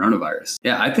with the coronavirus.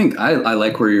 Yeah, I think I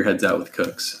like where your head's at with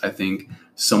Cooks. I think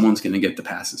someone's going to get the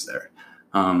passes there.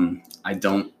 I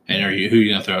don't. And who are you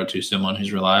going to throw it to? Someone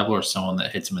who's reliable, or someone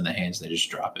that hits them in the hands and they just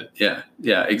drop it?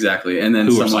 Yeah, exactly. And then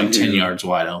someone 10 yards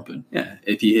wide open. Yeah,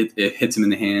 if it hits him in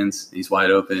the hands, he's wide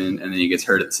open, and then he gets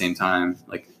hurt at the same time.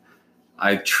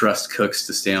 I trust Cooks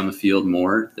to stay on the field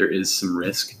more. There is some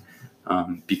risk,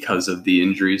 because of the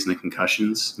injuries and the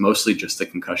concussions, mostly just the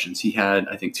concussions. He had,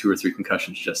 I think, 2 or 3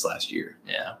 concussions just last year.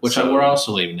 Yeah, which we're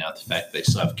also leaving out the fact that they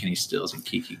still have Kenny Stills and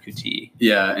Kiki Kuti.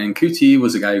 Yeah, and Kuti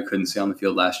was a guy who couldn't stay on the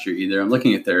field last year either. I'm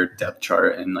looking at their depth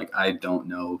chart, and I don't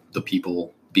know the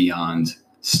people beyond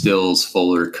Stills,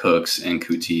 Fuller, Cooks, and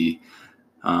Kuti.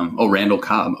 Randall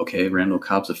Cobb. Okay, Randall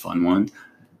Cobb's a fun one.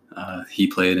 He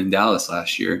played in Dallas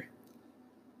last year.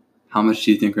 How much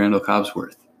do you think Randall Cobb's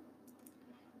worth?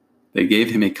 They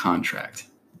gave him a contract.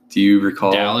 Do you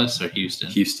recall? Dallas or Houston?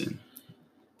 Houston.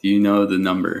 Do you know the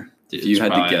number? Dude, if you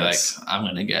had to guess. I'm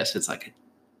going to guess it's like a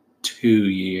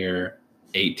 2-year,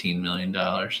 $18 million.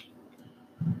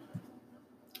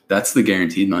 That's the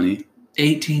guaranteed money.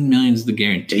 18 million is the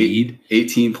guaranteed.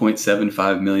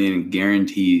 18.75 million in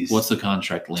guarantees. What's the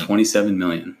contract length? 27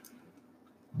 million.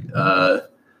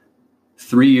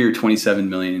 3-year, 27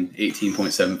 million,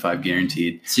 18.75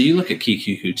 guaranteed. So you look at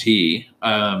Kiki Kuti,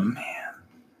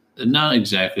 not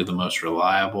exactly the most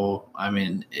reliable. I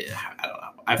mean, I don't know.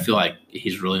 I feel like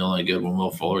he's really only good when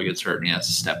Will Fuller gets hurt and he has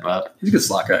to step up. He's a good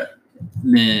slot guy.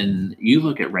 Then you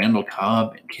look at Randall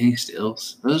Cobb and Kenny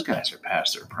Stills. Those guys are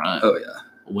past their prime. Oh,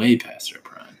 yeah. Way past their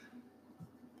prime.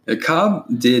 Cobb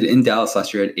did in Dallas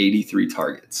last year at 83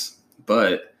 targets,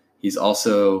 but he's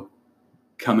also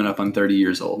coming up on 30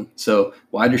 years old. So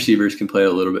wide receivers can play a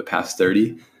little bit past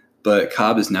 30, but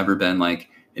Cobb has never been like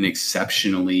an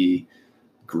exceptionally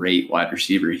great wide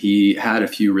receiver. He had a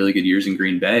few really good years in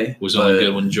Green Bay. Was only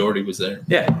good when Jordy was there.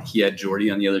 Yeah, he had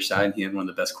Jordy on the other side, and he had one of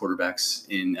the best quarterbacks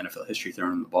in NFL history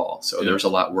throwing him the ball. So there was a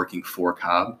lot working for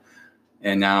Cobb,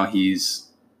 and now he's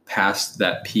past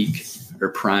that peak or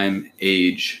prime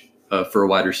age for a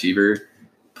wide receiver,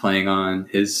 playing on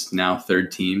his now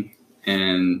 3rd team.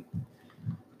 And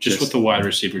just with the wide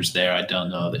receivers there, I don't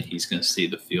know that he's going to see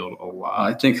the field a lot.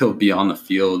 I think he'll be on the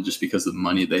field just because of the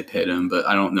money they paid him, but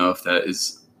I don't know if that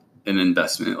is an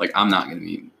investment. Like, I'm not going to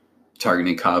be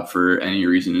targeting Cobb for any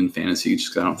reason in fantasy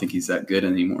just because I don't think he's that good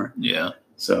anymore. Yeah.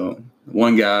 So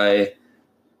one guy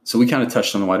 – so we kind of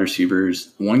touched on the wide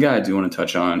receivers. One guy I do want to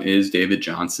touch on is David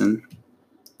Johnson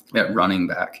at running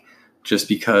back, just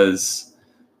because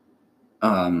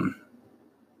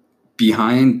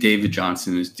behind David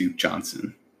Johnson is Duke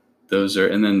Johnson.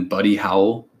 And then Buddy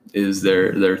Howell is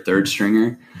their 3rd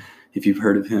stringer. If you've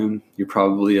heard of him, you're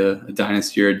probably a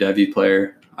Dynasty or a Devy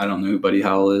player. I don't know who Buddy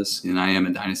Howell is, and I am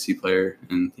a Dynasty player,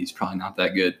 and he's probably not that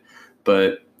good.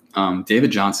 But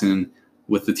David Johnson,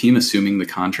 with the team assuming the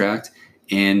contract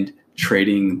and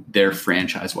trading their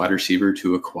franchise wide receiver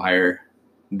to acquire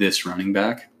this running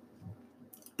back,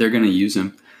 they're going to use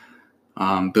him.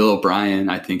 Bill O'Brien,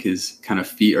 I think, his kind of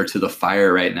feet are to the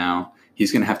fire right now.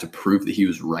 He's going to have to prove that he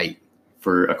was right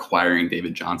for acquiring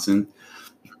David Johnson.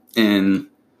 And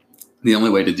the only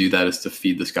way to do that is to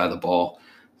feed this guy the ball.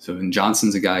 So, and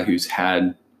Johnson's a guy who's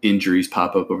had injuries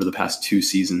pop up over the past 2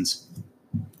 seasons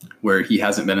where he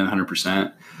hasn't been at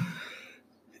 100%.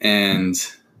 And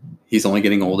he's only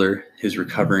getting older. He's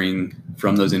recovering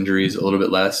from those injuries a little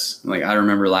bit less. Like, I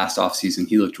remember last offseason,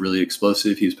 he looked really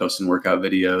explosive. He was posting workout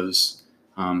videos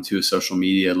to his social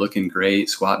media, looking great,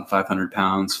 squatting 500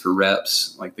 pounds for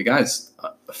reps. Like, the guy's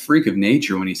a freak of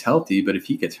nature when he's healthy, but if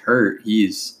he gets hurt,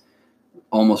 he's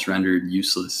almost rendered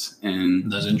useless.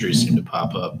 And those injuries seem to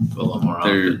pop up a lot more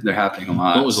often. They're happening a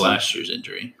lot. What was last year's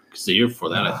injury? Because the year before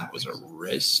that, I think, was a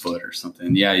wrist. Foot or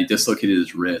something. Yeah, he dislocated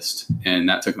his wrist, and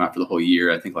that took him out for the whole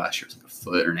year. I think last year was like a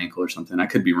foot or an ankle or something. I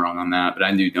could be wrong on that, but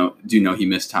I do know he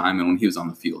missed time, and when he was on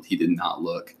the field, he did not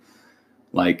look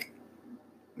like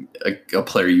a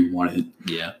player you wanted.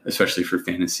 Yeah. Especially for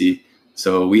fantasy.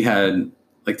 So we had,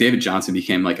 like, David Johnson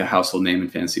became like a household name in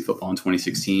fantasy football in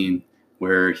 2016,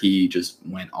 where he just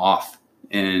went off.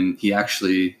 And he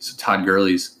actually, so Todd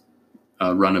Gurley's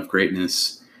run of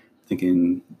greatness, I think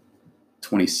in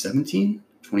 2017,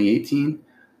 2018,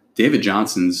 David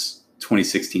Johnson's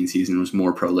 2016 season was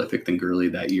more prolific than Gurley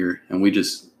that year. And we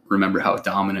just remember how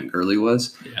dominant Gurley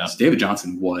was. Yeah. So David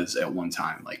Johnson was at one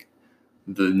time like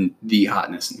the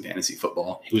hotness in fantasy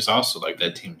football. He was also like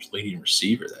that team's leading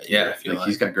receiver that year. Yeah, I feel like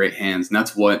he's got great hands. And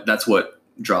that's what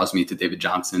draws me to David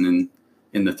Johnson and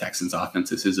in the Texans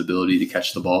offense is his ability to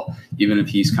catch the ball. Even if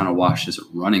he's kind of washed as a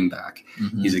running back,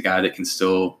 he's a guy that can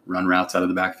still run routes out of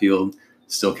the backfield,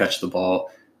 still catch the ball.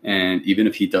 And even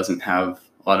if he doesn't have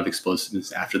a lot of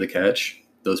explosiveness after the catch,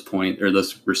 those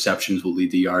receptions will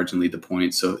lead to yards and lead to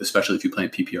points. So especially if you play in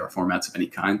PPR formats of any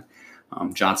kind,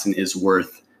 Johnson is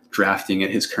worth drafting at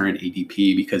his current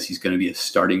ADP because he's going to be a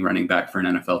starting running back for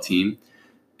an NFL team.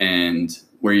 And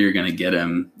where you're going to get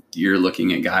him, you're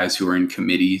looking at guys who are in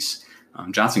committees.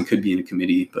 Johnson could be in a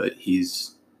committee, but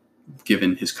he's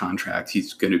given his contract.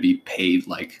 He's going to be paid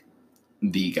like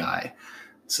the guy.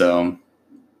 So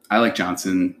I like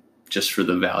Johnson just for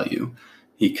the value.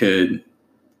 He could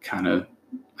kind of,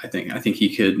 I think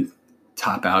he could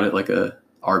top out at like a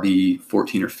RB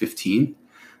 14 or 15,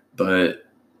 but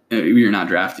you're not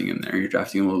drafting him there. You're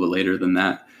drafting him a little bit later than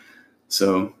that.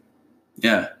 So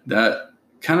yeah, that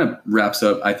kind of wraps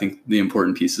up, I think, the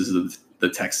important pieces of the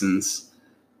Texans.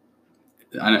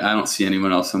 I don't see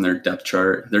anyone else on their depth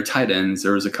chart. Their tight ends,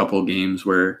 there was a couple of games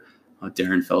where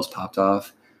Darren Fells popped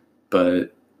off.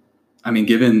 But, I mean,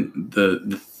 given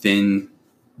the thin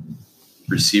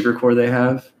receiver core they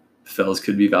have, Fells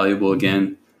could be valuable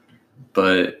again.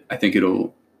 But I think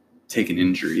it'll take an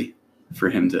injury for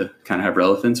him to kind of have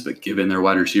relevance. But given their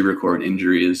wide receiver core, an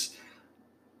injury is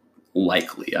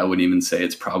likely. I wouldn't even say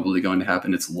it's probably going to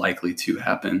happen. It's likely to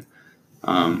happen.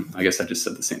 I guess I just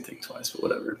said the same thing twice, but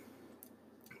whatever.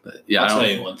 But yeah, I'll tell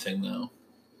you one thing though,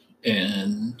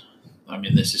 and I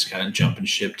mean this is kind of jumping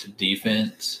ship to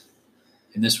defense,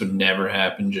 and this would never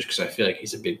happen just because I feel like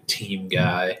he's a big team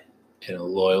guy and a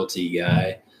loyalty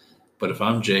guy. But if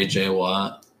I'm J.J.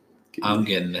 Watt, I'm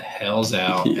getting the hells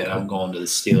out and I'm going to the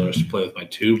Steelers to play with my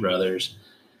two brothers.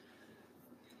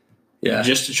 Yeah,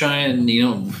 just to try and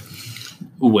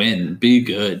win, be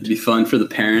good, it'd be fun for the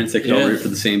parents that could all root for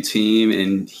the same team,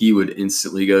 and he would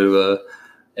instantly go to a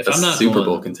Super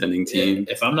Bowl contending team.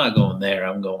 If I'm not going there,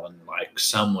 I'm going like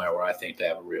somewhere where I think they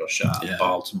have a real shot. Yeah.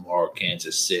 Baltimore,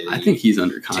 Kansas City. I think he's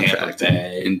under contract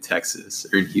in Texas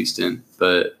or in Houston.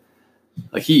 But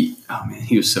like he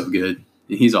was so good.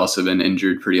 And he's also been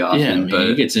injured pretty often. Yeah, but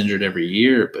he gets injured every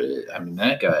year. But I mean,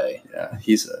 that guy. Yeah,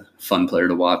 he's a fun player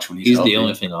to watch when he's healthy. The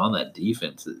only thing on that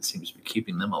defense that seems to be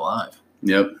keeping them alive.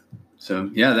 Yep.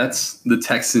 So yeah, that's the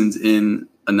Texans in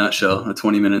a nutshell, a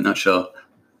 20-minute nutshell.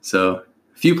 So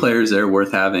few players there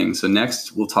worth having. So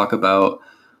next we'll talk about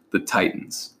the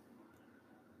Titans.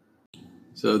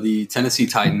 So the Tennessee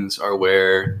Titans are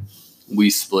where we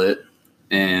split,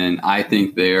 and I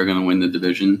think they are going to win the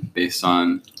division based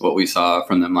on what we saw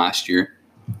from them last year.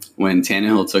 When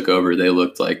Tannehill took over, they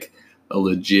looked like a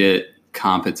legit,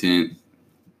 competent,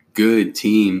 good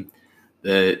team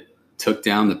that took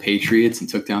down the Patriots and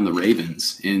took down the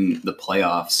Ravens in the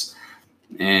playoffs.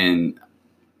 And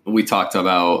we talked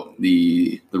about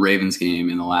the Ravens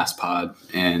game in the last pod,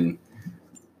 and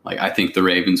like I think the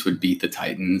Ravens would beat the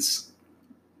Titans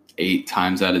 9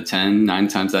 times out of 10,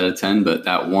 but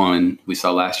that one we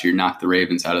saw last year knocked the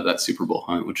Ravens out of that Super Bowl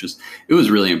hunt, it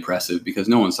was really impressive because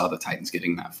no one saw the Titans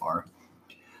getting that far.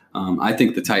 I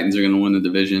think the Titans are going to win the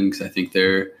division because I think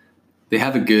they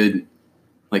have a good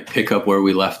like pick up where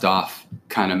we left off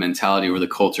kind of mentality where the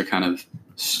Colts are kind of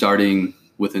starting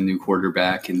with a new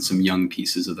quarterback and some young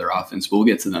pieces of their offense. But we'll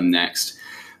get to them next.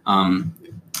 A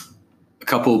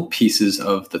couple pieces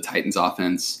of the Titans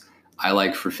offense I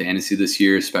like for fantasy this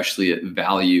year, especially at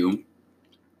value,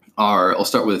 I'll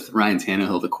start with Ryan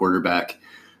Tannehill, the quarterback.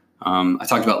 I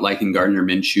talked about liking Gardner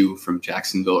Minshew from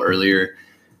Jacksonville earlier,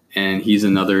 and he's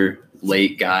another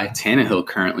late guy. Tannehill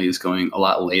currently is going a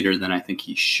lot later than I think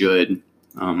he should.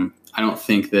 I don't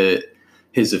think that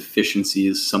his efficiency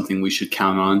is something we should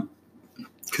count on,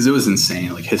 because it was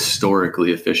insane, like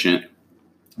historically efficient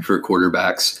for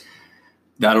quarterbacks.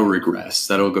 That'll regress.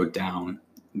 That'll go down.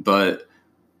 But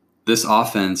this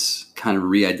offense kind of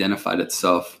re-identified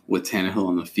itself with Tannehill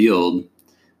on the field,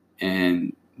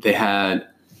 and they had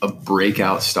a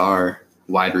breakout star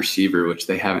wide receiver, which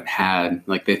they haven't had.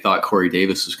 Like they thought Corey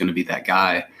Davis was going to be that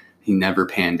guy. He never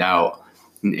panned out.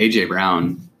 And A.J.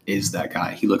 Brown is that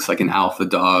guy. He looks like an alpha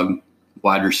dog,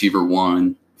 wide receiver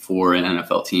 1 for an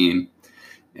NFL team.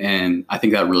 And I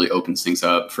think that really opens things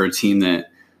up for a team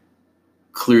that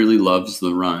clearly loves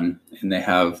the run, and they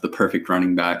have the perfect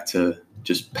running back to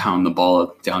just pound the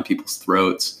ball down people's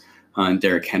throats on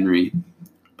Derrick Henry.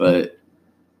 But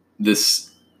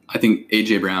I think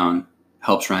A.J. Brown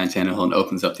helps Ryan Tannehill and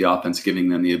opens up the offense, giving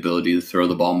them the ability to throw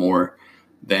the ball more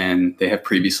than they have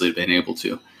previously been able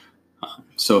to.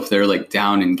 So if they're like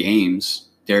down in games,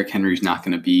 Derrick Henry's not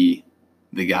going to be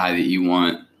the guy that you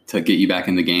want to get you back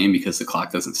in the game because the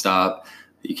clock doesn't stop.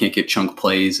 You can't get chunk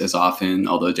plays as often,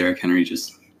 although Derrick Henry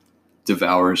just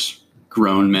devours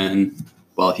grown men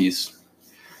while he's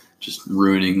just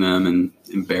ruining them and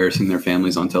embarrassing their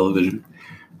families on television.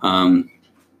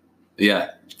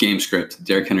 Yeah, game script.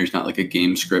 Derrick Henry's not like a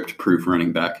game script proof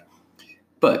running back,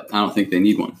 but I don't think they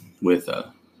need one with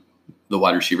the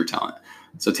wide receiver talent.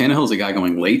 So Tannehill's a guy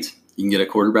going late. You can get a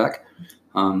quarterback.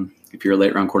 If you're a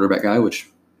late round quarterback guy, which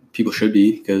people should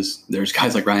be, because there's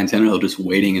guys like Ryan Tannehill just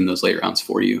waiting in those late rounds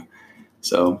for you.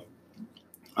 So,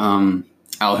 Al,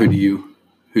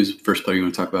 who's the first player you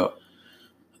want to talk about?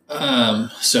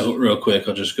 So real quick,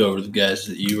 I'll just go over the guys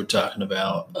that you were talking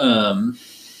about.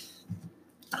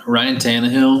 Ryan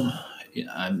Tannehill,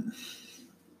 yeah, I'm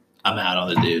out on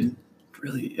the dude.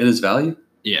 Really, at his value?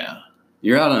 Yeah.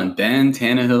 You're out on Ben,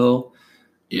 Tannehill,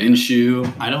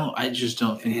 Minshew. I just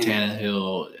don't think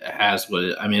Tannehill has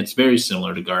it's very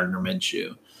similar to Gardner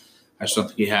Minshew. I just don't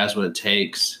think he has what it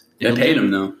takes. They paid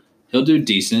him though. He'll do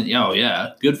decent. Yeah, oh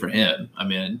yeah, good for him. I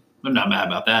mean, I'm not mad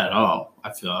about that at all.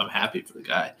 I'm happy for the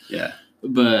guy. Yeah.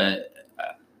 But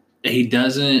he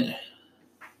just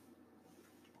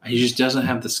doesn't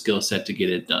have the skill set to get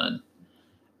it done.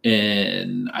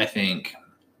 And I think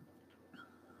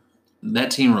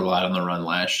that team relied on the run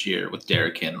last year with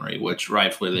Derrick Henry, which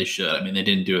rightfully they should. I mean, they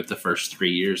didn't do it the first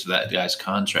 3 years of that guy's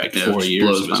contract, 4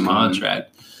 years of his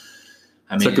contract.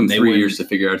 I mean, it took him 3 years to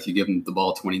figure out if you give him the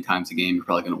ball 20 times a game, you're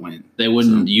probably going to win. They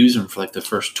wouldn't use him for like the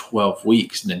first 12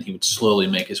 weeks, and then he would slowly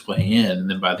make his way in. And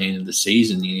then by the end of the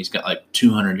season, he's got like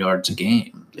 200 yards a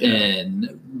game. Yeah.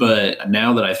 But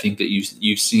now that I think that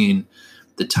you've seen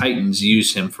the Titans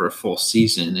use him for a full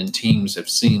season, and teams have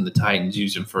seen the Titans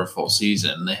use him for a full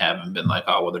season, they haven't been like,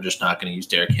 oh, well, they're just not going to use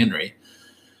Derrick Henry.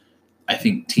 I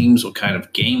think teams will kind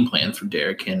of game plan for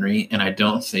Derrick Henry, and I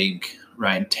don't think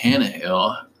Ryan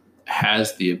Tannehill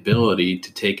has the ability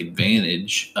to take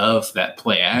advantage of that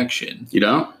play action. You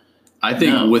don't? I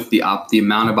think with the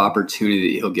amount of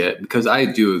opportunity that he'll get, because I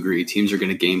do agree teams are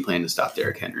going to game plan to stop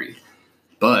Derrick Henry.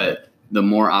 But the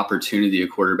more opportunity a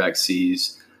quarterback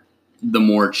sees, the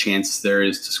more chance there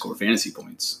is to score fantasy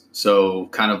points. So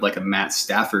kind of like a Matt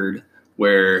Stafford,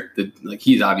 where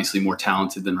he's obviously more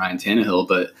talented than Ryan Tannehill,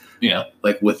 but yeah,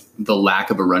 like with the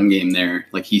lack of a run game there,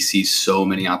 like he sees so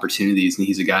many opportunities, and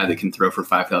he's a guy that can throw for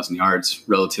 5,000 yards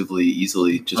relatively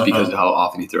easily just because of how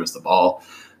often he throws the ball.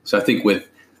 So I think with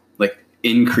like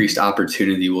increased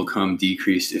opportunity will come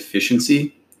decreased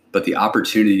efficiency, but the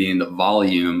opportunity and the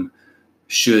volume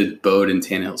should bode in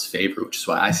Tannehill's favor, which is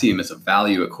why I see him as a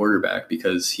value at quarterback,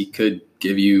 because he could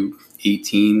give you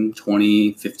 18,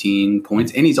 20, 15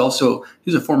 points. And he's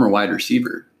a former wide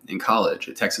receiver in college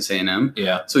at Texas A&M.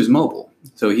 Yeah. So he's mobile.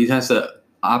 So he has the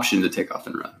option to take off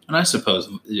and run. And I suppose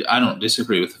I don't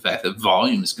disagree with the fact that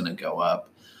volume is going to go up.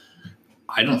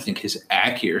 I don't think his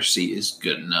accuracy is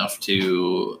good enough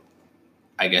to,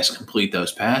 I guess, complete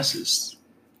those passes.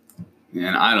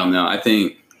 And I don't know.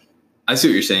 I see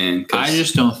what you're saying. I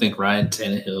just don't think Ryan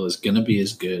Tannehill is going to be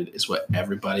as good as what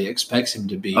everybody expects him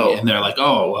to be. Oh. And they're like,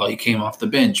 oh, well, he came off the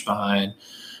bench behind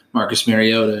Marcus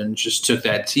Mariota and just took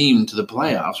that team to the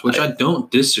playoffs, which I don't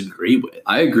disagree with.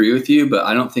 I agree with you, but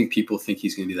I don't think people think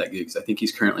he's going to be that good, because I think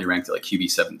he's currently ranked at like QB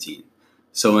 17.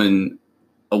 So in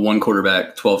a one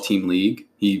quarterback 12-team league,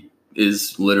 he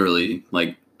is literally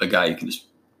like a guy you can just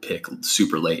pick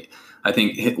super late. I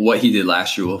think what he did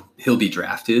last year, he'll be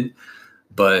drafted,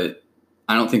 but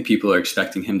I don't think people are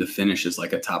expecting him to finish as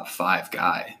like a top 5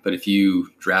 guy. But if you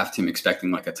draft him expecting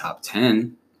like a top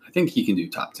 10, I think he can do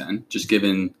top 10, just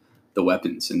given the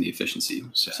weapons and the efficiency.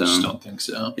 So I just don't think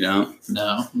so. You know?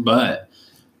 No. But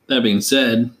that being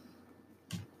said,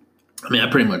 I mean, I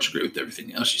pretty much agree with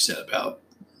everything else you said about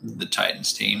the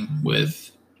Titans team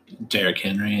with Derrick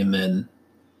Henry and then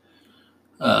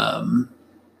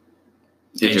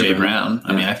A.J. Brown.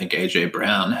 I mean, I think A.J.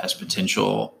 Brown has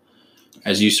potential.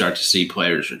 As you start to see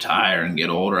players retire and get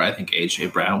older, I think A.J.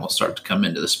 Brown will start to come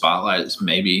into the spotlight as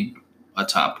maybe a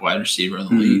top wide receiver in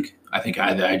the league. I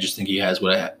just think he has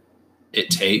what it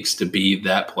takes to be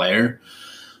that player.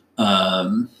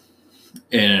 And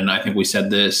I think we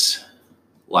said this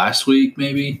last week,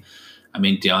 maybe. I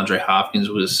mean, DeAndre Hopkins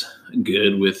was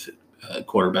good with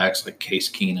quarterbacks like Case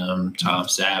Keenum, Tom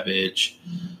Savage.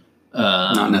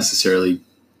 Not necessarily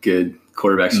good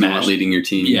quarterbacks you want leading your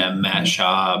team. Yeah, Matt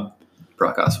Schaub.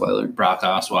 Brock Osweiler.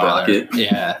 Brockett.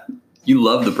 Yeah. You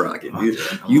love the Brockett.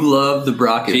 You love the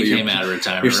Brockett. If he came out of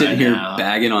retirement You're sitting here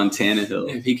bagging on Tannehill.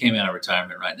 If he came out of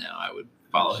retirement right now, I would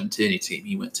follow him to any team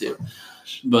he went to.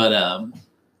 But,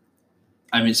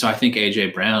 I mean, so I think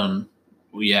A.J. Brown,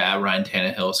 Ryan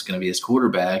Tannehill is going to be his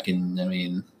quarterback. And, I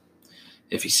mean,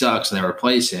 if he sucks and they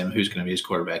replace him, who's going to be his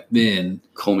quarterback then?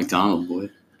 Cole McDonald, boy.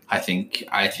 I think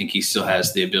he still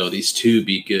has the abilities to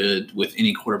be good with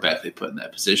any quarterback they put in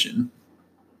that position.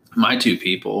 My 2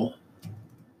 people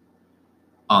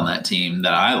on that team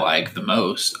that I like the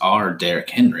most are Derrick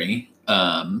Henry.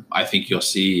 I think you'll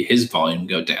see his volume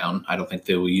go down. I don't think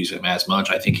they will use him as much.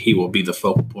 I think he will be the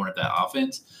focal point of that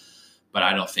offense, but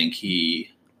I don't think he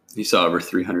saw over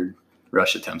 300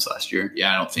 rush attempts last year.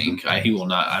 Yeah, I don't think he will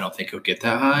not. I don't think he'll get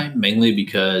that high, mainly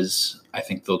because I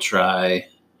think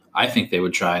they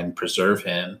would try and preserve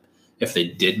him. If they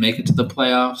did make it to the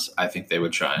playoffs, I think they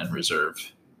would try and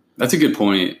reserve That's a good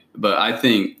point. But I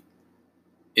think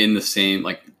in the same,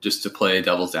 like, just to play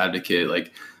devil's advocate,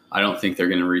 like, I don't think they're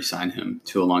going to re-sign him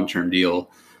to a long-term deal.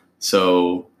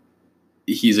 So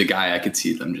he's a guy I could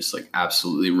see them just like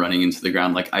absolutely running into the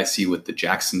ground. Like I see what the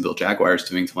Jacksonville Jaguars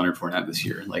doing to Leonard Fournette this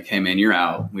year. Like, hey man, you're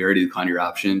out. We already declined your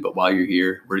option, but while you're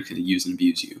here, we're going to use and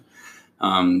abuse you.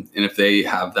 And if they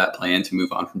have that plan to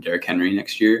move on from Derrick Henry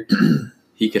next year,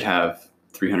 he could have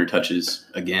 300 touches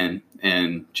again.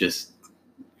 And just,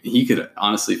 he could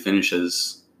honestly finish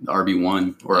as the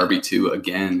RB1 or RB2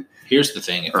 again. Here's the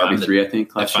thing. Or RB3, I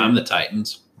think. If I'm the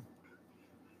Titans,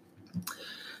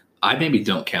 I maybe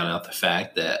don't count out the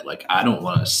fact that, like, I don't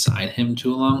want to sign him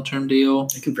to a long-term deal.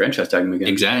 They can franchise tag him again.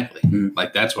 Exactly. Mm-hmm.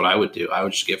 Like, that's what I would do. I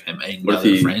would just give him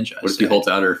another franchise tag. What if he holds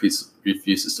out or if he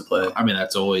refuses to play? I mean,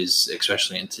 that's always,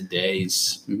 especially in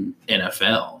today's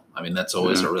NFL, I mean, that's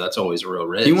always a real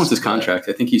risk. He wants his contract.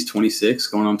 I think he's 26,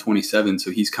 going on 27,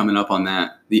 so he's coming up on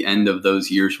the end of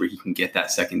those years where he can get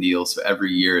that second deal. So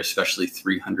every year, especially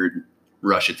 300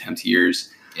 rush attempt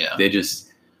years, they just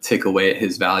tick away at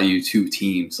his value to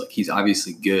teams. Like, he's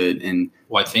obviously good and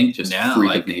I think just now, freak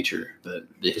like, of nature. But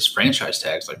his franchise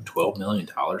tag's like $12 million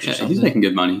or something. He's making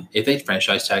good money. If they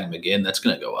franchise tag him again, that's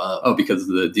going to go up. Oh, because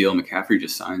of the deal McCaffrey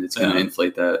just signed, it's going to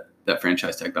inflate that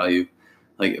franchise tag value.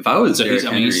 Like, if I was Derrick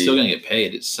Henry, he's still going to get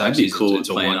paid. It sucks. I'd be cool it's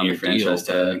with playing on the franchise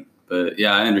tag. But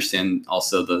yeah, I understand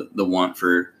also the want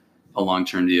for a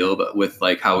long-term deal. But with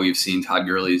like how we've seen Todd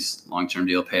Gurley's long-term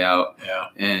deal pay out,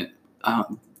 and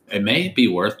it may be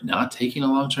worth not taking a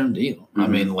long-term deal. I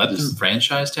mean, let them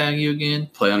franchise tag you again.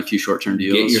 Play on a few short-term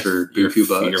deals for buku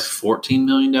bucks. Your $14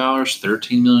 million,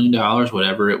 $13 million,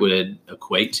 whatever it would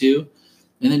equate to,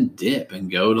 and then dip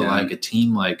and go to like a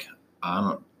team like, I don't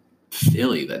know,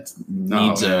 Philly that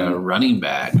needs a running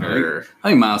back. Or I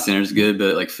think Miles Sanders is good,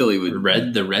 but like Philly would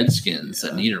the Redskins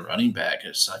that need a running back.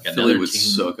 It's like Philly another would team,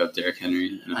 soak up Derrick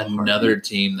Henry. Another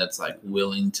team that's like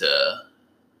willing to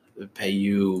pay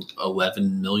you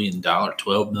 $11 million,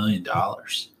 $12 million.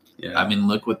 Yeah, I mean,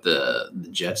 look what the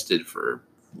Jets did for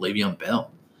Le'Veon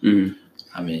Bell. Mm-hmm.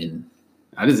 I mean,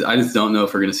 I just don't know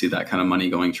if we're going to see that kind of money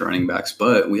going to running backs.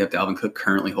 But we have Dalvin Cook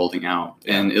currently holding out,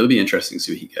 and it'll be interesting to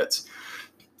see what he gets.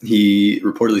 He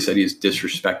reportedly said he was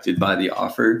disrespected by the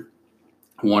offer,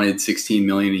 wanted $16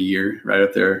 million a year, right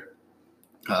up there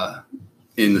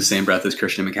in the same breath as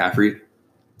Christian McCaffrey.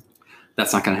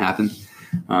 That's not going to happen,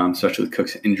 especially with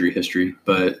Cook's injury history.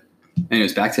 But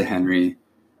anyways, back to Henry.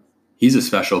 He's a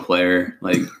special player,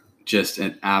 like just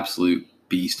an absolute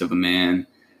beast of a man.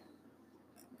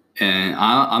 And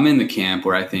I'm in the camp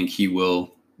where I think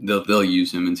they'll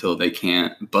use him until they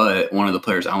can't. But one of the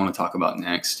players I want to talk about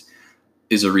next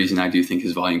is a reason I do think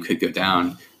his volume could go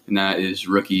down, and that is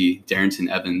rookie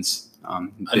Darrynton Evans.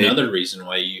 Another reason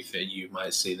why you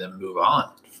might see them move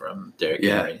on from Derrick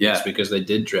Henry is because they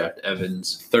did draft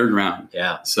Evans 3rd round.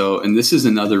 Yeah. So, and this is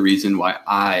another reason why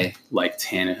I like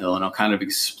Tannehill, and I'll kind of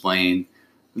explain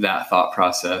that thought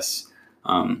process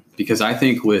because I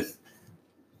think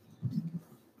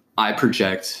I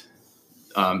project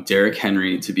Derrick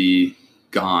Henry to be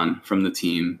gone from the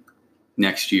team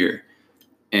next year.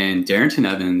 And Darrynton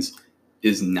Evans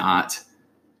is not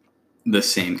the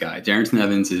same guy. Darrynton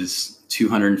Evans is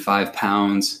 205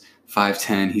 pounds,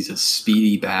 5'10". He's a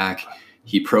speedy back.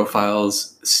 He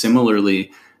profiles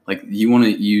similarly. Like, you want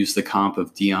to use the comp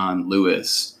of Dion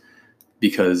Lewis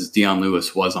because Dion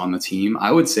Lewis was on the team.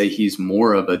 I would say he's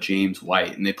more of a James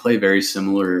White, and they play very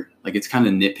similar. Like, it's kind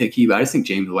of nitpicky, but I just think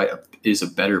James White is a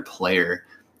better player.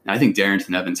 And I think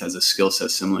Darrynton Evans has a skill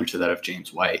set similar to that of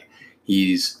James White.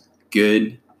 He's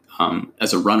good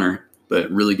as a runner, but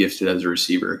really gifted as a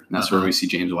receiver. And that's where we see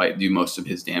James White do most of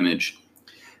his damage.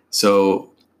 So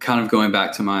kind of going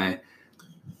back to my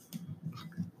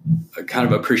kind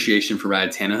of appreciation for Ryan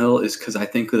Tannehill is because I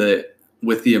think that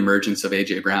with the emergence of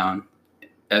A.J. Brown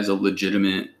as a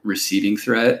legitimate receiving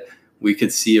threat, we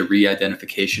could see a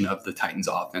re-identification of the Titans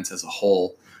offense as a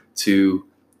whole to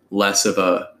less of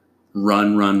a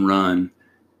run,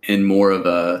 and more of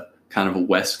a kind of a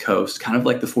West Coast, kind of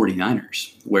like the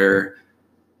 49ers, where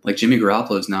like Jimmy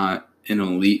Garoppolo is not an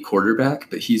elite quarterback,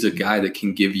 but he's a guy that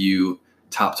can give you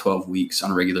top 12 weeks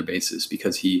on a regular basis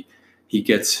because he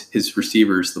gets his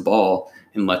receivers the ball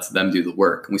and lets them do the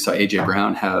work. And we saw A.J.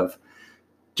 Brown have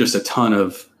just a ton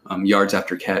of yards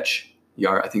after catch.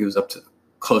 I think it was up to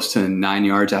close to 9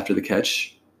 yards after the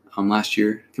catch last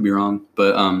year. Could be wrong.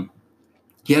 But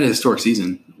he had a historic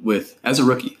season as a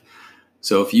rookie.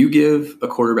 So if you give a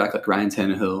quarterback like Ryan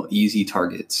Tannehill easy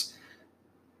targets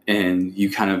and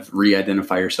you kind of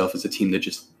re-identify yourself as a team that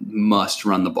just must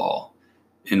run the ball,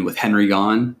 and with Henry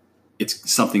gone,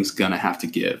 something's going to have to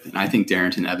give. And I think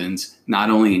Darrington Evans, not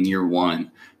only in year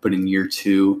one, but in year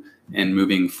two and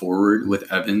moving forward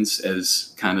with Evans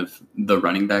as kind of the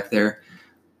running back there,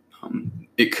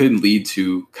 it could lead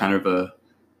to kind of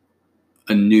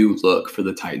a new look for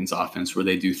the Titans offense where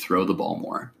they do throw the ball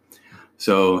more.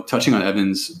 So touching on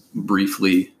Evans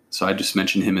briefly, so I just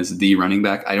mentioned him as the running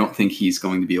back. I don't think he's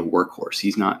going to be a workhorse.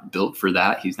 He's not built for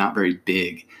that. He's not very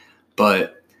big.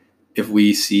 But if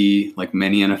we see, like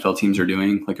many NFL teams are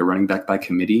doing, like a running back by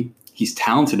committee, he's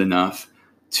talented enough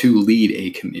to lead a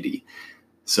committee.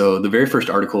 So the very first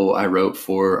article I wrote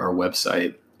for our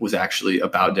website was actually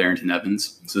about Darrington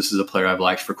Evans. So this is a player I've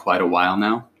liked for quite a while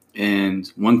now. And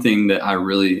one thing that I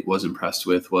really was impressed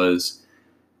with was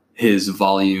his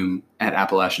volume at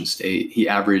Appalachian State. He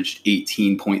averaged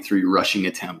 18.3 rushing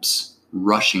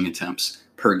attempts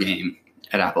per game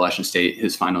at Appalachian State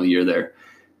his final year there.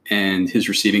 And his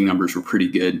receiving numbers were pretty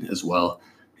good as well.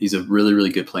 He's a really, really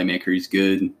good playmaker. He's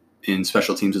good in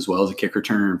special teams as well as a kick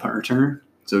returner and punt returner.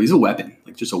 So he's a weapon,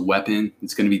 like just a weapon.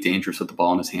 It's going to be dangerous with the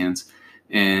ball in his hands.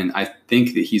 And I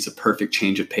think that he's a perfect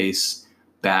change of pace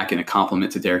back and a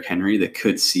compliment to Derrick Henry that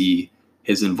could see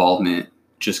his involvement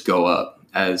just go up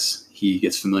as he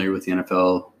gets familiar with the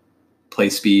NFL play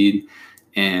speed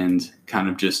and kind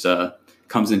of just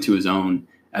comes into his own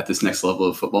at this next level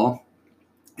of football.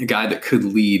 A guy that could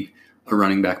lead a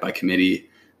running back by committee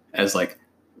as like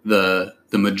the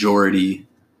majority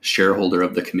shareholder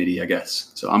of the committee, I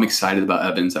guess. So I'm excited about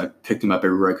Evans. I picked him up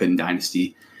everywhere I could in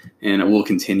Dynasty, and I will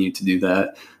continue to do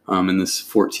that in this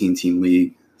 14-team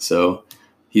league. So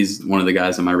he's one of the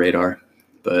guys on my radar.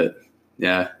 But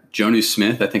yeah, Jonnu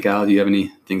Smith, I think, Al, do you have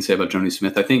anything to say about Jonnu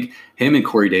Smith? I think him and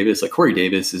Corey Davis,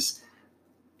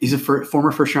 he's a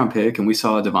former first-round pick, and we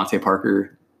saw Devontae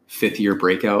Parker fifth-year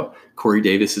breakout. Corey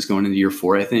Davis is going into year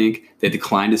 4, I think. They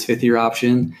declined his fifth-year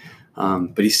option,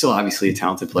 but he's still obviously a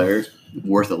talented player,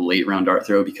 worth a late-round dart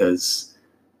throw because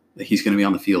he's going to be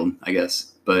on the field, I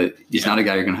guess. But he's not a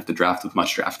guy you're going to have to draft with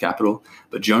much draft capital.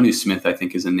 But Jonnu Smith, I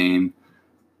think, is a name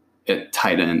at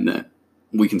tight end that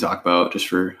we can talk about just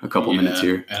for a couple minutes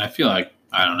here. And I feel like,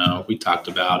 I don't know, we talked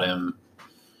about him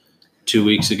 2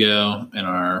 weeks ago in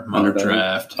our mock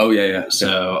draft. Oh, yeah.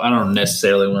 So I don't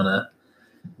necessarily want to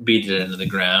beat it into the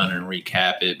ground and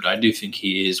recap it, but I do think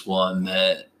he is one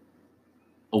that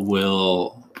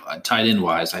will, tight end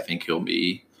wise, I think he'll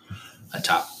be a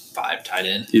top 5 tight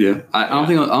end. You do? I don't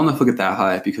know if he'll get that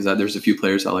high because there's a few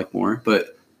players I like more,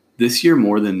 but this year,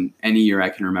 more than any year I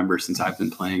can remember since I've been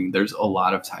playing, there's a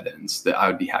lot of tight ends that I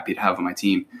would be happy to have on my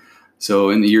team. So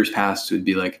in the years past, it would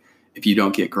be like, if you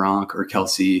don't get Gronk or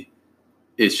Kelsey,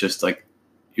 it's just like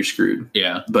you're screwed.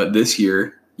 Yeah. But this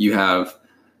year, you have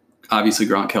obviously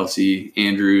Gronk, Kelsey,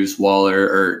 Andrews, Waller,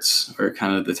 Ertz are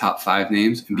kind of the top 5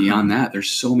 names. And beyond that, there's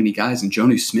so many guys. And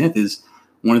Jonnu Smith is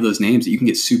one of those names that you can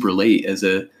get super late as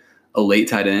a late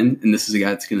tight end. And this is a guy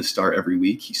that's going to start every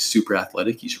week. He's super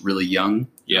athletic. He's really young.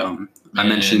 Yeah. I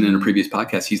mentioned in a previous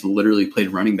podcast, he's literally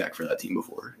played running back for that team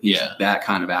before. He's that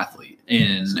kind of athlete.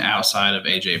 And outside of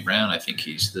A.J. Brown, I think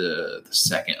he's the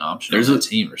second option on the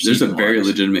team. There's a very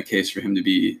legitimate case for him to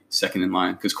be second in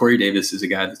line because Corey Davis is a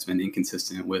guy that's been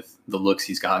inconsistent with the looks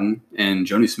he's gotten. And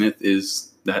Jonnu Smith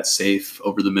is that safe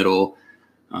over the middle.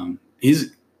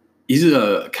 He's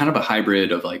a kind of a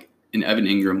hybrid of like an Evan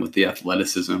Ingram with the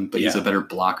athleticism, but he's a better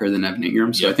blocker than Evan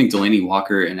Ingram. So I think Delaney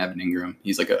Walker and Evan Ingram,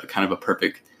 he's like a kind of a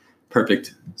perfect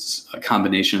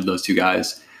combination of those two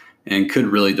guys and could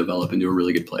really develop into a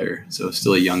really good player. So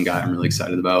still a young guy I'm really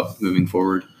excited about moving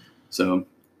forward. So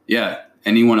yeah,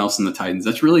 anyone else in the Titans?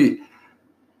 That's really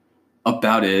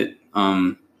about it.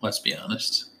 Let's be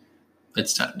honest.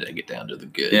 It's time to get down to the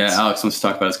goods. Yeah, Alex wants to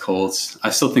talk about his Colts. I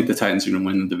still think the Titans are going to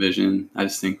win the division. I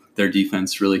just think their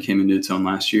defense really came into its own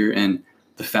last year. And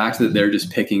the fact that they're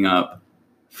just picking up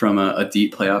from a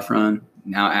deep playoff run,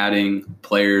 now adding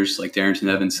players like Darrington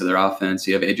Evans to their offense.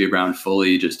 You have A.J. Brown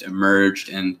fully just emerged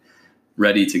and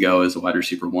ready to go as a wide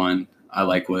receiver 1. I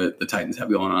like what the Titans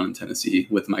have going on in Tennessee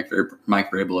with Mike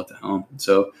Vrabel at the helm.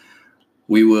 So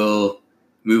we will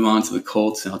move on to the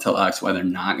Colts, and I'll tell Alex why they're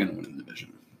not going to win the division.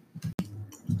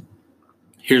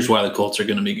 Here's why the Colts are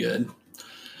going to be good.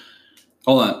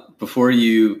 Hold on. Before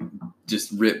you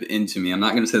just rip into me, I'm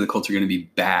not going to say the Colts are going to be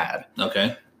bad.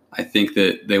 Okay. I think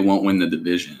that they won't win the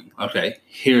division. Okay.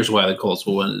 Here's why the Colts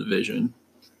will win the division.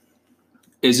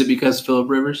 Is it because of Phillip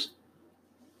Rivers?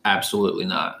 Absolutely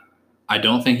not. I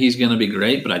don't think he's going to be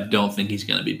great, but I don't think he's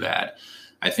going to be bad.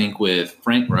 I think with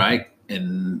Frank Reich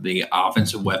and the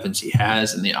offensive weapons he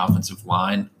has and the offensive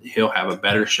line, he'll have a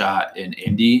better shot in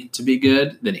Indy to be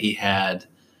good than he had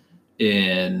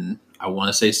in, I want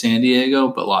to say San Diego,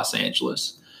 but Los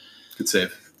Angeles. Good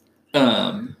save.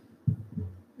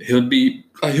 He'll be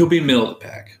middle of the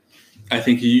pack. I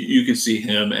think you can see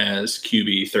him as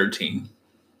QB 13.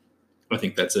 I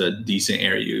think that's a decent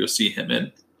area you'll see him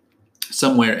in,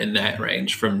 somewhere in that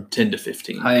range from 10 to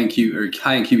 15. High in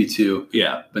QB2.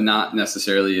 Yeah, but not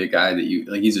necessarily a guy that you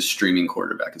like. He's a streaming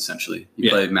quarterback essentially. You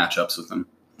play matchups with him.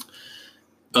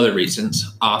 Other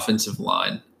reasons: offensive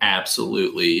line,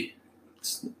 absolutely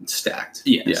stacked.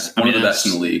 Yes, one of the best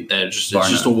in the league. It's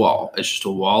just a wall. It's just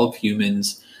a wall of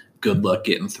humans. Good luck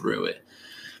getting through it.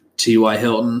 T.Y.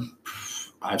 Hilton.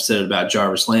 I've said it about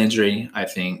Jarvis Landry. I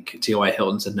think T.Y.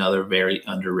 Hilton's another very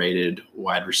underrated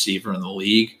wide receiver in the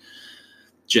league.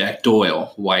 Jack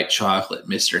Doyle, white chocolate,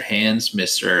 Mr. Hands,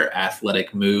 Mr.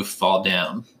 Athletic Move, fall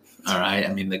down. All right.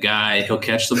 I mean, the guy, he'll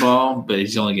catch the ball, but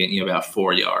he's only getting you about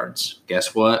 4 yards.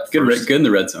 Guess what? Good in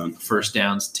the red zone. First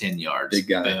down's 10 yards. Big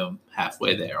guy. Boom.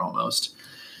 Halfway there almost.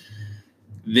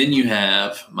 Then you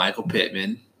have Michael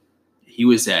Pittman. He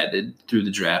was added through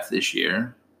the draft this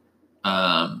year.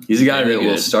 He's a guy that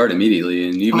will start immediately.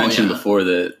 And you mentioned before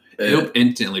that he'll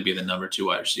instantly be the number 2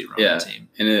 wide receiver on the team.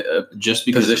 And just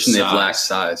because position they've lacked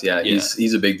size. Yeah,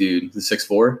 he's a big dude. He's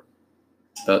 6'4".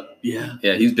 Yeah,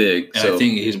 he's big. And I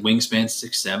think his wingspan's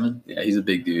 6'7". Yeah, he's a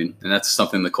big dude, and that's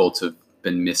something the Colts have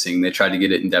been missing. They tried to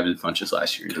get it in Devin Funchess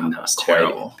last year. It did not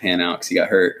quite pan out because he got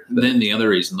hurt. But then the other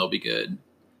reason they'll be good,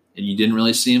 and you didn't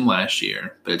really see him last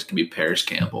year, but it's going to be Paris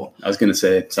Campbell. I was going to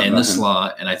say in the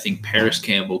slot, and I think Paris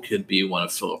Campbell could be one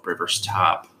of Phillip Rivers'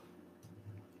 top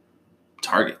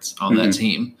targets on that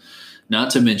team.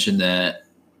 Not to mention that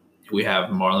we have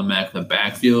Marlon Mack in the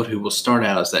backfield, who will start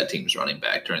out as that team's running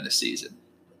back during the season.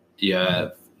 Yeah,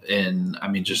 and I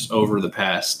mean, just over the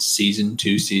past season,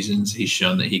 2 seasons, he's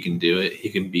shown that he can do it. He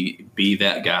can be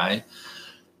that guy.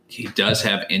 He does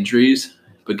have injuries,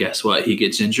 but guess what? He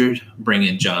gets injured, bring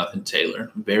in Jonathan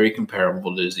Taylor. Very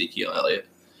comparable to Ezekiel Elliott.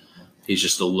 He's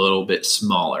just a little bit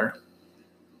smaller.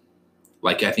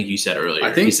 Like I think you said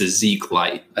earlier, he's a Zeke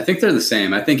light. I think they're the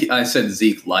same. I think I said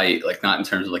Zeke light, like not in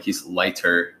terms of like he's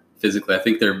lighter physically. I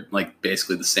think they're like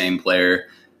basically the same player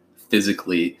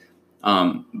physically.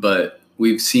 But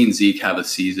we've seen Zeke have a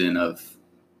season of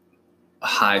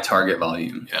high target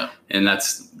volume. Yeah. And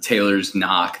that's Taylor's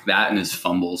knock, that and his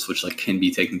fumbles, which like can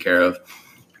be taken care of.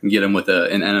 You can get him with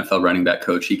an NFL running back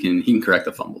coach. He can correct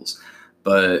the fumbles.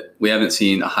 But we haven't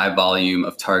seen a high volume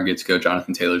of targets go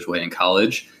Jonathan Taylor's way in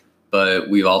college. But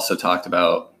we've also talked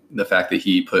about the fact that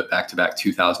he put back-to-back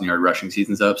 2,000-yard rushing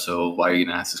seasons up. So why are you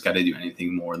going to ask this guy to do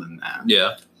anything more than that?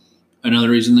 Yeah. Another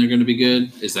reason they're going to be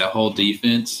good is that whole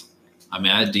defense. I mean,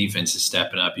 that defense is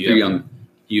stepping up.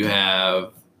 You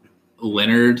have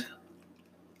Leonard,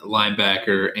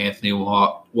 linebacker, Anthony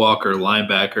Walker,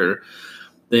 linebacker.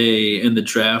 In the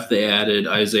draft, they added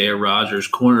Isaiah Rodgers,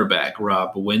 cornerback,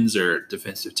 Rob Windsor,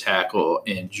 defensive tackle,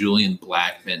 and Julian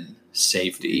Blackman,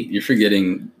 safety. You're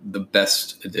forgetting the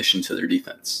best addition to their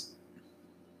defense,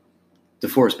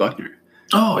 DeForest Buckner.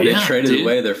 Oh, they traded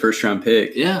away their first-round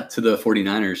pick to the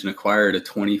 49ers and acquired a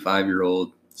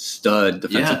 25-year-old stud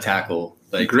defensive tackle.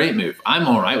 Like, great move. I'm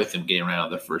all right with them getting rid of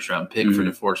their first-round pick for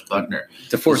DeForest Buckner.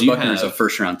 DeForest Buckner is a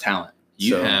first-round talent.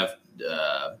 You have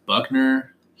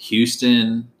Buckner,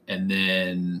 Houston, and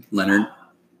then Leonard,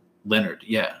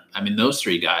 yeah. I mean, those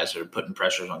 3 guys are putting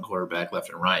pressures on quarterback left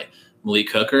and right.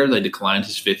 Malik Hooker, they declined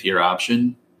his 5th-year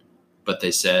option, but they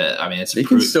said, I mean, they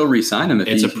can still re-sign him if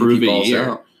it's he a proven year.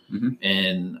 Out. Mm-hmm.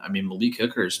 And, I mean, Malik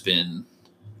Hooker's been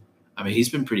 – he's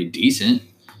been pretty decent.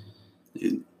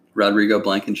 Rodrigo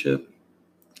Blankenship.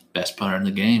 Best punter in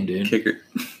the game, dude. Kicker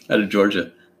out of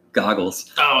Georgia.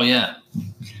 Goggles. Oh, yeah.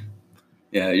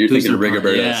 Yeah, you're thinking of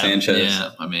Rigoberto Sanchez.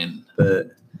 Yeah, I mean.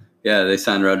 But, yeah, they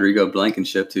signed Rodrigo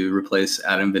Blankenship to replace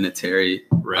Adam Vinatieri.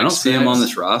 I don't see him on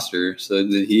this roster. So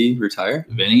did he retire?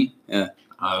 Vinny? Yeah.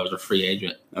 I was a free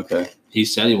agent. Okay. He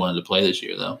said he wanted to play this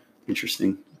year, though.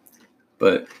 Interesting.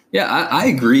 But, yeah, I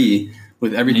agree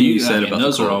with everything you said about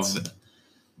those. Are all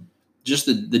just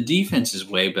the defense is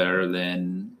way better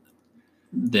than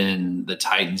the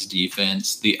Titans'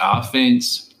 defense. The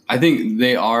offense, I think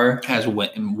has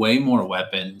way more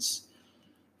weapons.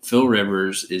 Phil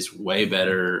Rivers is way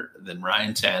better than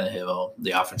Ryan Tannehill.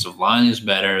 The offensive line is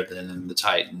better than the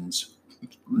Titans.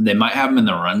 They might have him in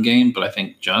the run game, but I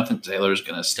think Jonathan Taylor is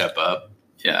going to step up.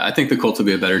 Yeah, I think the Colts will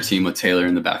be a better team with Taylor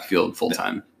in the backfield full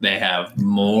time. They have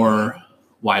more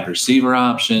wide receiver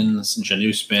options.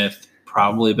 Jonnu Smith,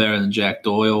 probably better than Jack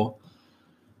Doyle.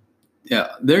 Yeah,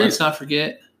 let's not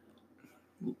forget,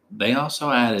 they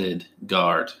also added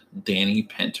guard Danny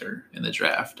Pinter in the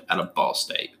draft out of Ball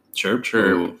State. Chirp,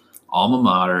 chirp, alma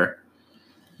mater.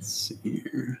 Let's see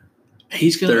here.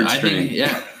 He's going Third to, I string. think,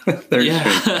 yeah.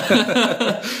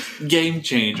 Third string. Game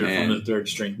changer Man, from the third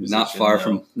string position.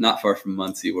 Not far from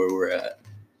Muncie where we're at.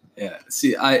 Yeah.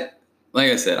 See, like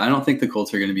I said, I don't think the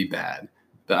Colts are going to be bad,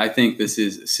 but I think this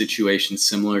is a situation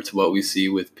similar to what we see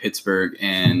with Pittsburgh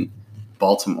and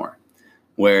Baltimore,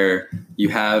 where you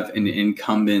have an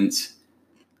incumbent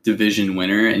division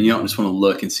winner and you don't just want to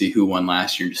look and see who won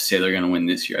last year and just say they're going to win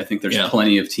this year. I think there's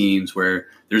plenty of teams where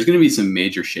there's going to be some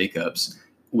major shakeups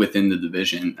within the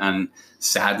division. And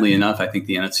sadly enough, I think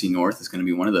the NFC North is going to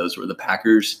be one of those where the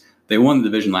Packers, they won the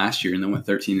division last year and they went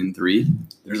 13-3.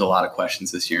 There's a lot of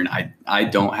questions this year, and I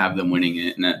don't have them winning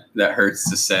it, and that hurts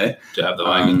to say. To have the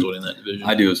Vikings winning that division.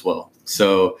 I do as well.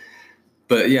 So,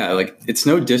 but yeah, like it's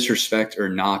no disrespect or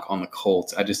knock on the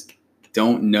Colts. I just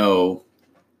don't know.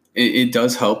 It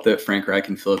does help that Frank Reich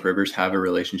and Phillip Rivers have a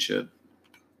relationship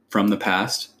from the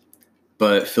past,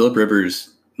 but Phillip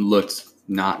Rivers looked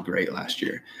not great last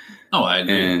year. Oh, I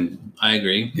agree. And I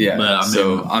agree. Yeah. But, I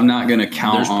mean, I'm not going to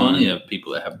count there's on. plenty of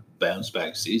people that have bounce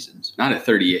back seasons. Not at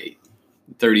 38.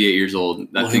 38 years old.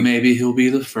 I think maybe he'll be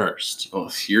the first.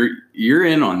 Oh, you're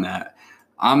in on that.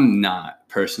 I'm not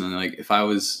personally. Like if I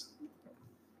was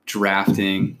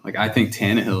drafting, like I think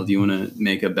Tannehill. Do you want to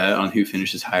make a bet on who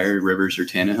finishes higher, Rivers or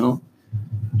Tannehill?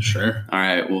 Sure. All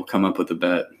right, we'll come up with a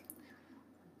bet.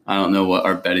 I don't know what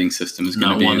our betting system is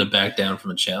going to be. Not one to back down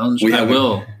from a challenge. I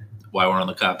will. While we're on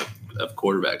the topic of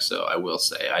quarterbacks, though, I will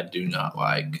say I do not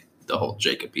like the whole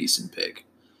Jacob Eason pick.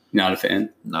 Not a fan.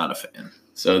 Not a fan.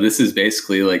 So this is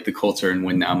basically like the Colts are in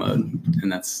win now mode,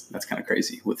 and that's kind of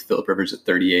crazy with Phillip Rivers at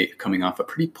 38 coming off a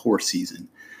pretty poor season.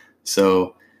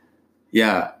 So,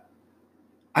 yeah,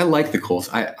 I like the Colts.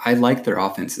 I like their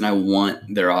offense, and I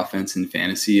want their offense in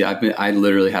fantasy. I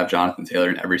literally have Jonathan Taylor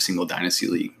in every single dynasty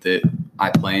league that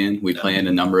I play in. We play in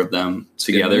a number of them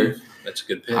together. That's a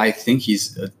good pick. I think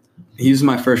he's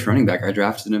my first running back. I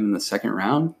drafted him in the second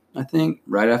round, I think,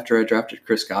 right after I drafted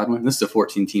Chris Godwin. This is a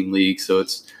 14-team league, so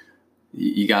it's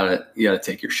you gotta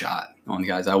take your shot on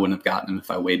guys. I wouldn't have gotten him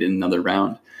if I waited another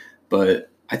round, but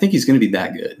I think he's going to be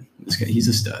that good. This guy, he's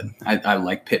a stud. I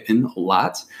like Pittman a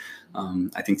lot.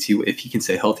 I think if he can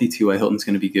stay healthy, T.Y. Hilton's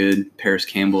going to be good. Paris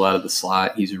Campbell out of the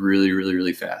slot, he's really, really,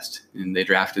 really fast. And they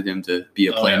drafted him to be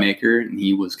a playmaker, and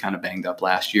he was kind of banged up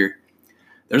last year.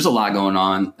 There's a lot going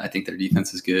on. I think their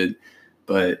defense is good,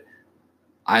 but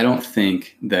I don't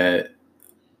think that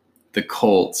the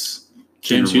Colts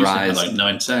can James Houston rise. had like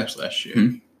 9 sacks last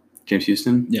year. James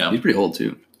Houston? Yeah. He's pretty old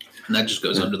too. And that just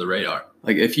goes under the radar.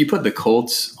 Like if you put the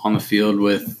Colts on the field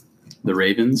with the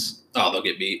Ravens. Oh, they'll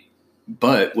get beat.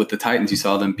 But with the Titans, you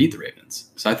saw them beat the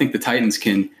Ravens. So I think the Titans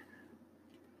can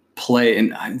play,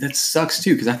 and that sucks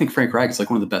too because I think Frank Reich is like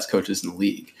one of the best coaches in the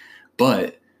league.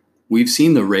 But we've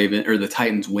seen the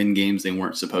Titans win games they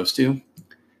weren't supposed to,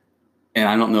 and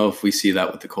I don't know if we see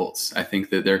that with the Colts. I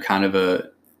think that they're kind of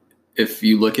if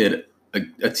you look at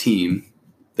a team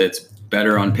that's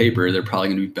better on paper, they're probably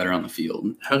going to be better on the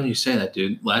field. How can you say that,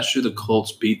 dude? Last year the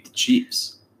Colts beat the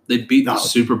Chiefs. They beat the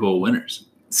Super Bowl winners.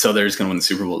 So they're just going to win the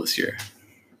Super Bowl this year.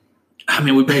 I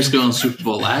mean, we basically won the Super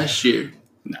Bowl last year.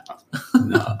 No,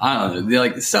 I don't know.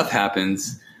 Like stuff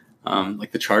happens.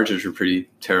 Like the Chargers were pretty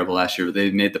terrible last year, but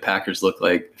they made the Packers look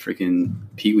like a freaking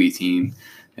peewee team,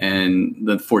 and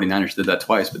the 49ers did that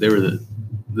twice, but they were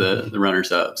the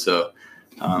runners up. So,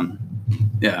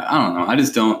 yeah, I don't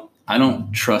know. I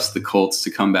don't trust the Colts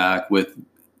to come back with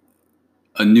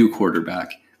a new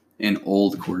quarterback, an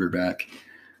old quarterback,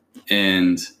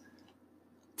 and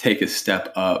take a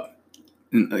step up.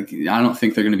 And, like, I don't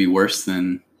think they're going to be worse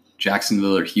than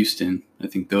Jacksonville or Houston. I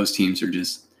think those teams are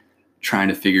just trying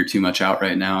to figure too much out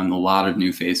right now, and a lot of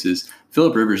new faces.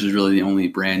 Phillip Rivers is really the only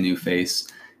brand new face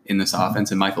in this offense,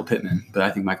 and Michael Pittman. But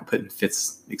I think Michael Pittman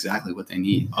fits exactly what they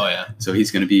need. Oh, yeah. So he's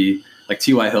going to be like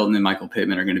T.Y. Hilton and Michael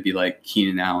Pittman are going to be like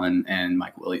Keenan Allen and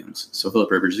Mike Williams. So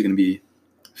Phillip Rivers is going to be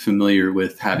familiar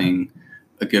with having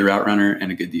a good route runner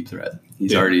and a good deep threat.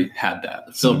 He's already had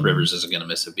that. Phillip Rivers isn't going to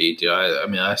miss a beat, dude. I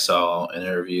mean, I saw an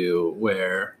interview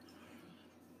where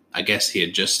I guess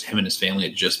him and his family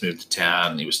had just moved to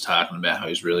town, and he was talking about how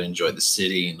he's really enjoyed the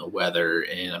city and the weather.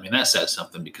 And I mean, that says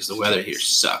something because the weather here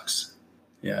sucks.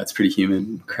 Yeah, it's pretty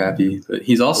humid, crappy. But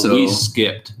he's also we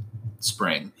skipped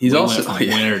spring. We went from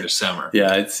winter to summer.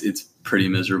 Yeah, it's pretty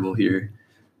miserable here.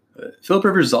 But Phillip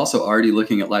Rivers is also already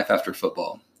looking at life after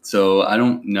football. So I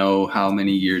don't know how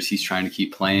many years he's trying to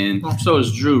keep playing. Well, so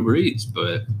is Drew Brees,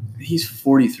 but he's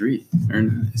 43. Or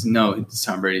no, it's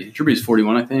Tom Brady. Drew Brees is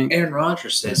 41, I think. Aaron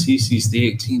Rodgers says he sees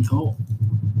the 18th hole.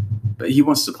 But he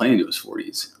wants to play into his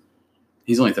 40s.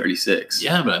 He's only 36.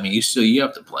 Yeah, but I mean, you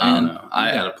have to plan. I don't know.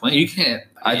 You got to plan. You can't.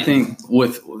 I think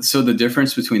so the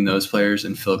difference between those players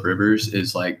and Phillip Rivers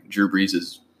is like Drew Brees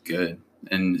is good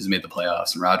and has made the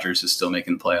playoffs, and Rodgers is still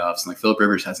making the playoffs. And like Phillip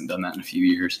Rivers hasn't done that in a few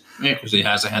years. Yeah, because he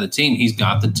hasn't had a team. He's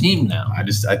got the team now. I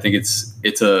think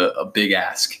it's a big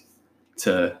ask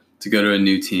to go to a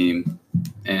new team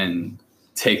and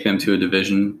take them to a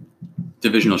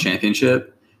divisional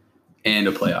championship and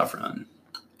a playoff run.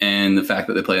 And the fact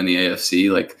that they play in the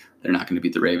AFC, like they're not going to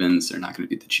beat the Ravens, they're not going to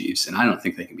beat the Chiefs, and I don't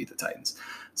think they can beat the Titans.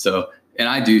 So, and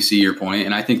I do see your point,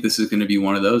 and I think this is going to be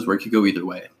one of those where it could go either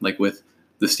way. Like with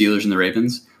the Steelers and the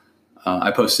Ravens,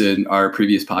 I posted our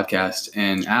previous podcast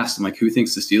and asked them, like, who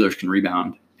thinks the Steelers can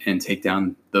rebound and take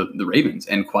down the Ravens?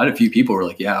 And quite a few people were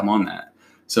like, yeah, I'm on that.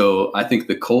 So I think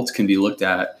the Colts can be looked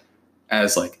at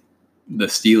as like the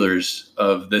Steelers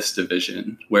of this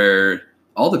division, where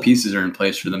all the pieces are in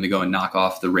place for them to go and knock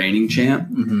off the reigning champ.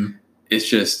 Mm-hmm. It's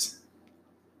just,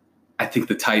 I think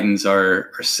the Titans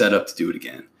are set up to do it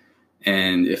again.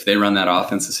 And if they run that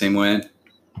offense the same way,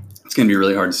 it's going to be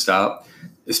really hard to stop,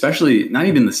 especially not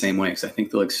even the same way, because I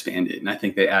think they'll expand it. And I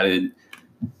think they added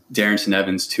Darrington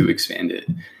Evans to expand it.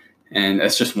 And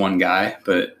that's just one guy,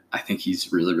 but I think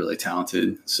he's really, really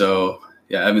talented. So,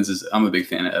 yeah, I'm a big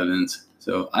fan of Evans.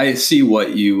 So I see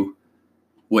what you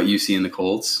see in the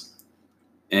Colts.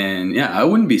 And yeah, I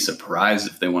wouldn't be surprised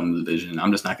if they won the division.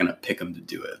 I'm just not going to pick them to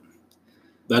do it.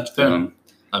 That's fair.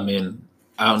 I mean,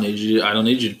 I don't need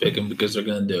you to pick them because they're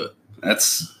going to do it.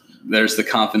 There's the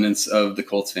confidence of the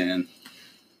Colts fan.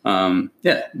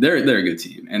 Yeah, they're a good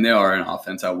team, and they are an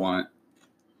offense I want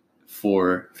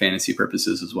for fantasy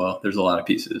purposes as well. There's a lot of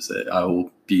pieces that I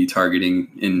will be targeting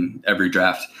in every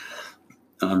draft,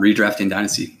 redrafting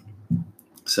dynasty.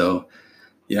 So.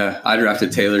 Yeah, I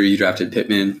drafted Taylor. You drafted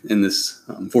Pittman in this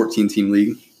 14-team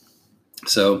league.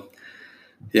 So,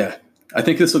 yeah, I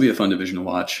think this will be a fun division to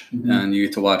watch. Mm-hmm. And you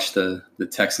get to watch the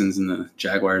Texans and the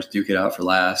Jaguars duke it out for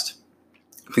last.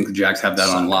 I think the Jags have that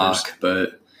on lock.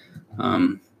 But,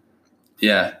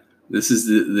 yeah, this is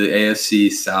the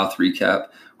AFC South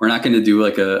recap. We're not going to do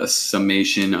like a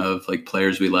summation of like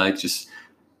players we like. Just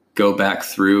go back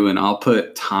through, and I'll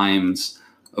put times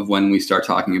of when we start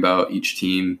talking about each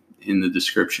team in the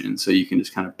description, so you can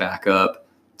just kind of back up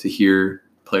to hear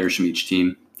players from each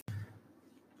team.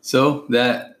 So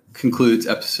that concludes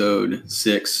episode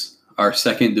 6, our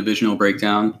second divisional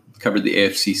breakdown. Covered the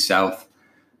AFC South.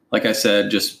 Like I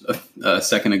said just a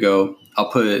second ago,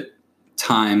 I'll put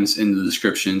times in the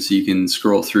description so you can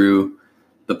scroll through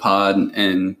the pod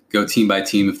and go team by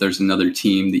team if there's another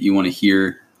team that you want to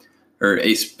hear, or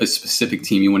a specific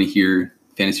team you want to hear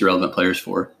fantasy relevant players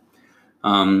for.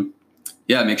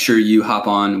 Yeah, make sure you hop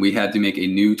on. We had to make a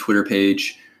new Twitter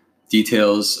page.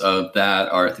 Details of that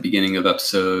are at the beginning of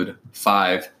episode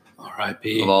 5.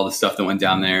 R.I.P. Of all the stuff that went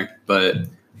down there. But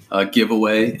a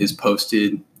giveaway is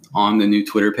posted on the new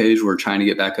Twitter page. We're trying to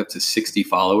get back up to 60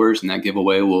 followers, and that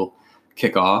giveaway will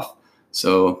kick off.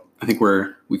 So I think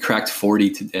we cracked 40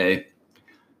 today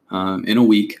in a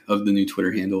week of the new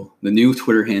Twitter handle. The new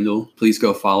Twitter handle, please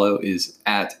go follow, is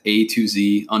at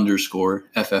A2Z_FFB.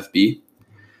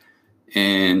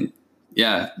 And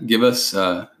yeah, give us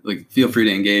feel free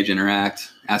to engage,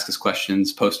 interact, ask us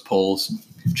questions, post polls,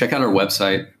 check out our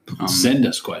website. Send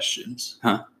us questions.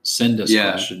 Send us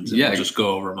questions. And we'll just go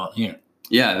over them on here.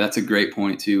 Yeah, that's a great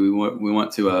point too. We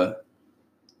want to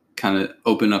kind of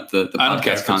open up the podcast I don't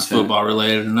care if content. It's football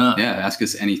related or not. Yeah, ask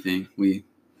us anything. We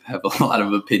have a lot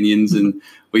of opinions, and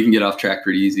we can get off track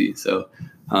pretty easy. So,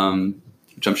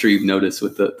 which I'm sure you've noticed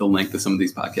with the length of some of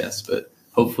these podcasts, but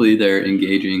hopefully they're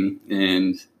engaging,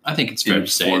 and I think it's fair to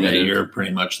say that you're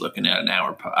pretty much looking at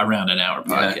around an hour podcast.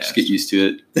 Yeah, just get used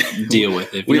to it. Deal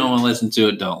with it. If you don't want to listen to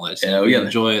it, don't listen. Yeah, if you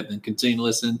enjoy it, then continue to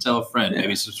listen and tell a friend. Yeah.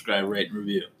 Maybe subscribe, rate, and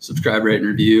review. Subscribe, rate, and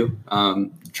review.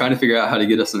 Trying to figure out how to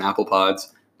get us on Apple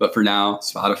Pods, but for now,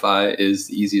 Spotify is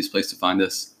the easiest place to find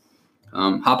us.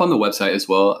 Hop on the website as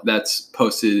well. That's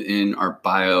posted in our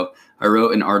bio. I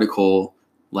wrote an article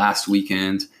last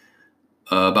weekend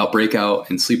about breakout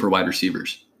and sleeper wide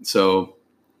receivers. So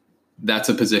that's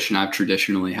a position I've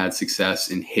traditionally had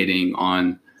success in hitting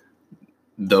on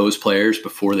those players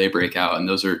before they break out. And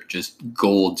those are just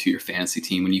gold to your fantasy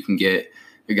team when you can get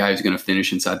a guy who's going to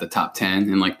finish inside the top 10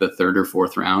 in like the 3rd or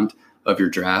 4th round of your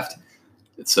draft.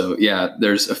 So yeah,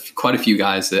 there's quite a few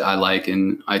guys that I like,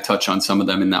 and I touch on some of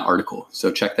them in that article.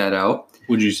 So check that out.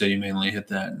 Would you say you mainly hit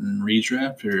that in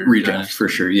redraft or redraft for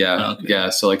sure? Yeah. Oh, okay. Yeah.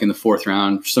 So like in the 4th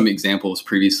round, some examples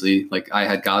previously, like I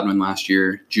had Godwin last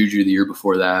year, Juju the year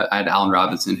before that. I had Allen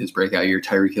Robinson, his breakout year,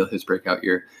 Tyreek Hill, his breakout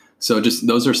year. So just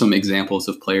those are some examples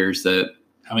of players that.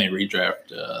 How many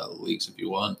redraft leagues have you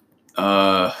won?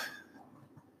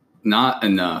 Not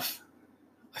enough.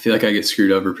 I feel like I get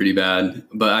screwed over pretty bad,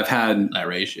 but that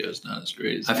ratio is not as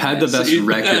great as I've had the best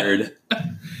record.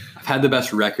 I've had the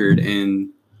best record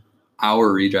in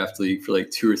our redraft league for like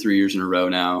 2 or 3 years in a row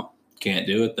now. Can't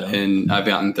do it though. And I've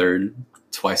gotten third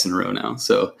twice in a row now.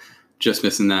 So just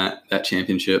missing that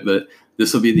championship. But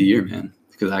this will be the year, man,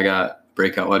 because I got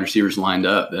breakout wide receivers lined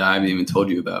up that I haven't even told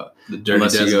you about. The Dirty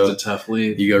Dozen's a tough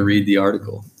league. You go read the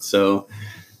article. So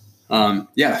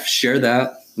share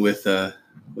that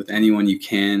with anyone you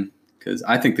can, because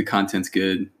I think the content's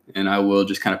good, and I will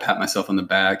just kind of pat myself on the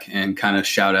back and kind of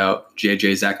shout out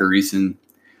JJ Zacharyson,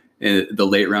 the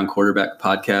Late Round Quarterback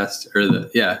podcast, or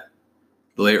the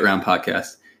Late Round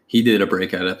podcast. He did a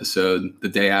breakout episode the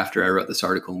day after I wrote this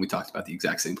article, and we talked about the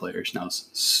exact same players, and I was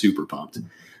super pumped.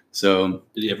 So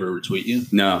did he ever retweet you?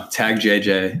 No. Tag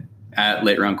JJ at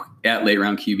Late Round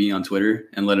QB on Twitter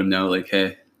and let him know, like,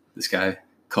 hey, this guy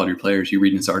called your players. You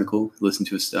reading his article, listen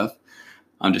to his stuff.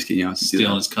 I'm just kidding.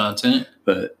 Stealing his content.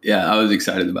 But yeah, I was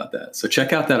excited about that. So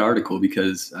check out that article,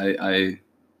 because I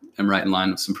am right in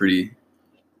line with some pretty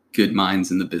good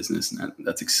minds in the business, and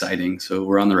that's exciting. So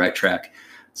we're on the right track.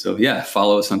 So yeah,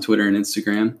 follow us on Twitter and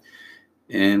Instagram,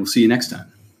 and we'll see you next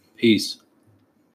time. Peace.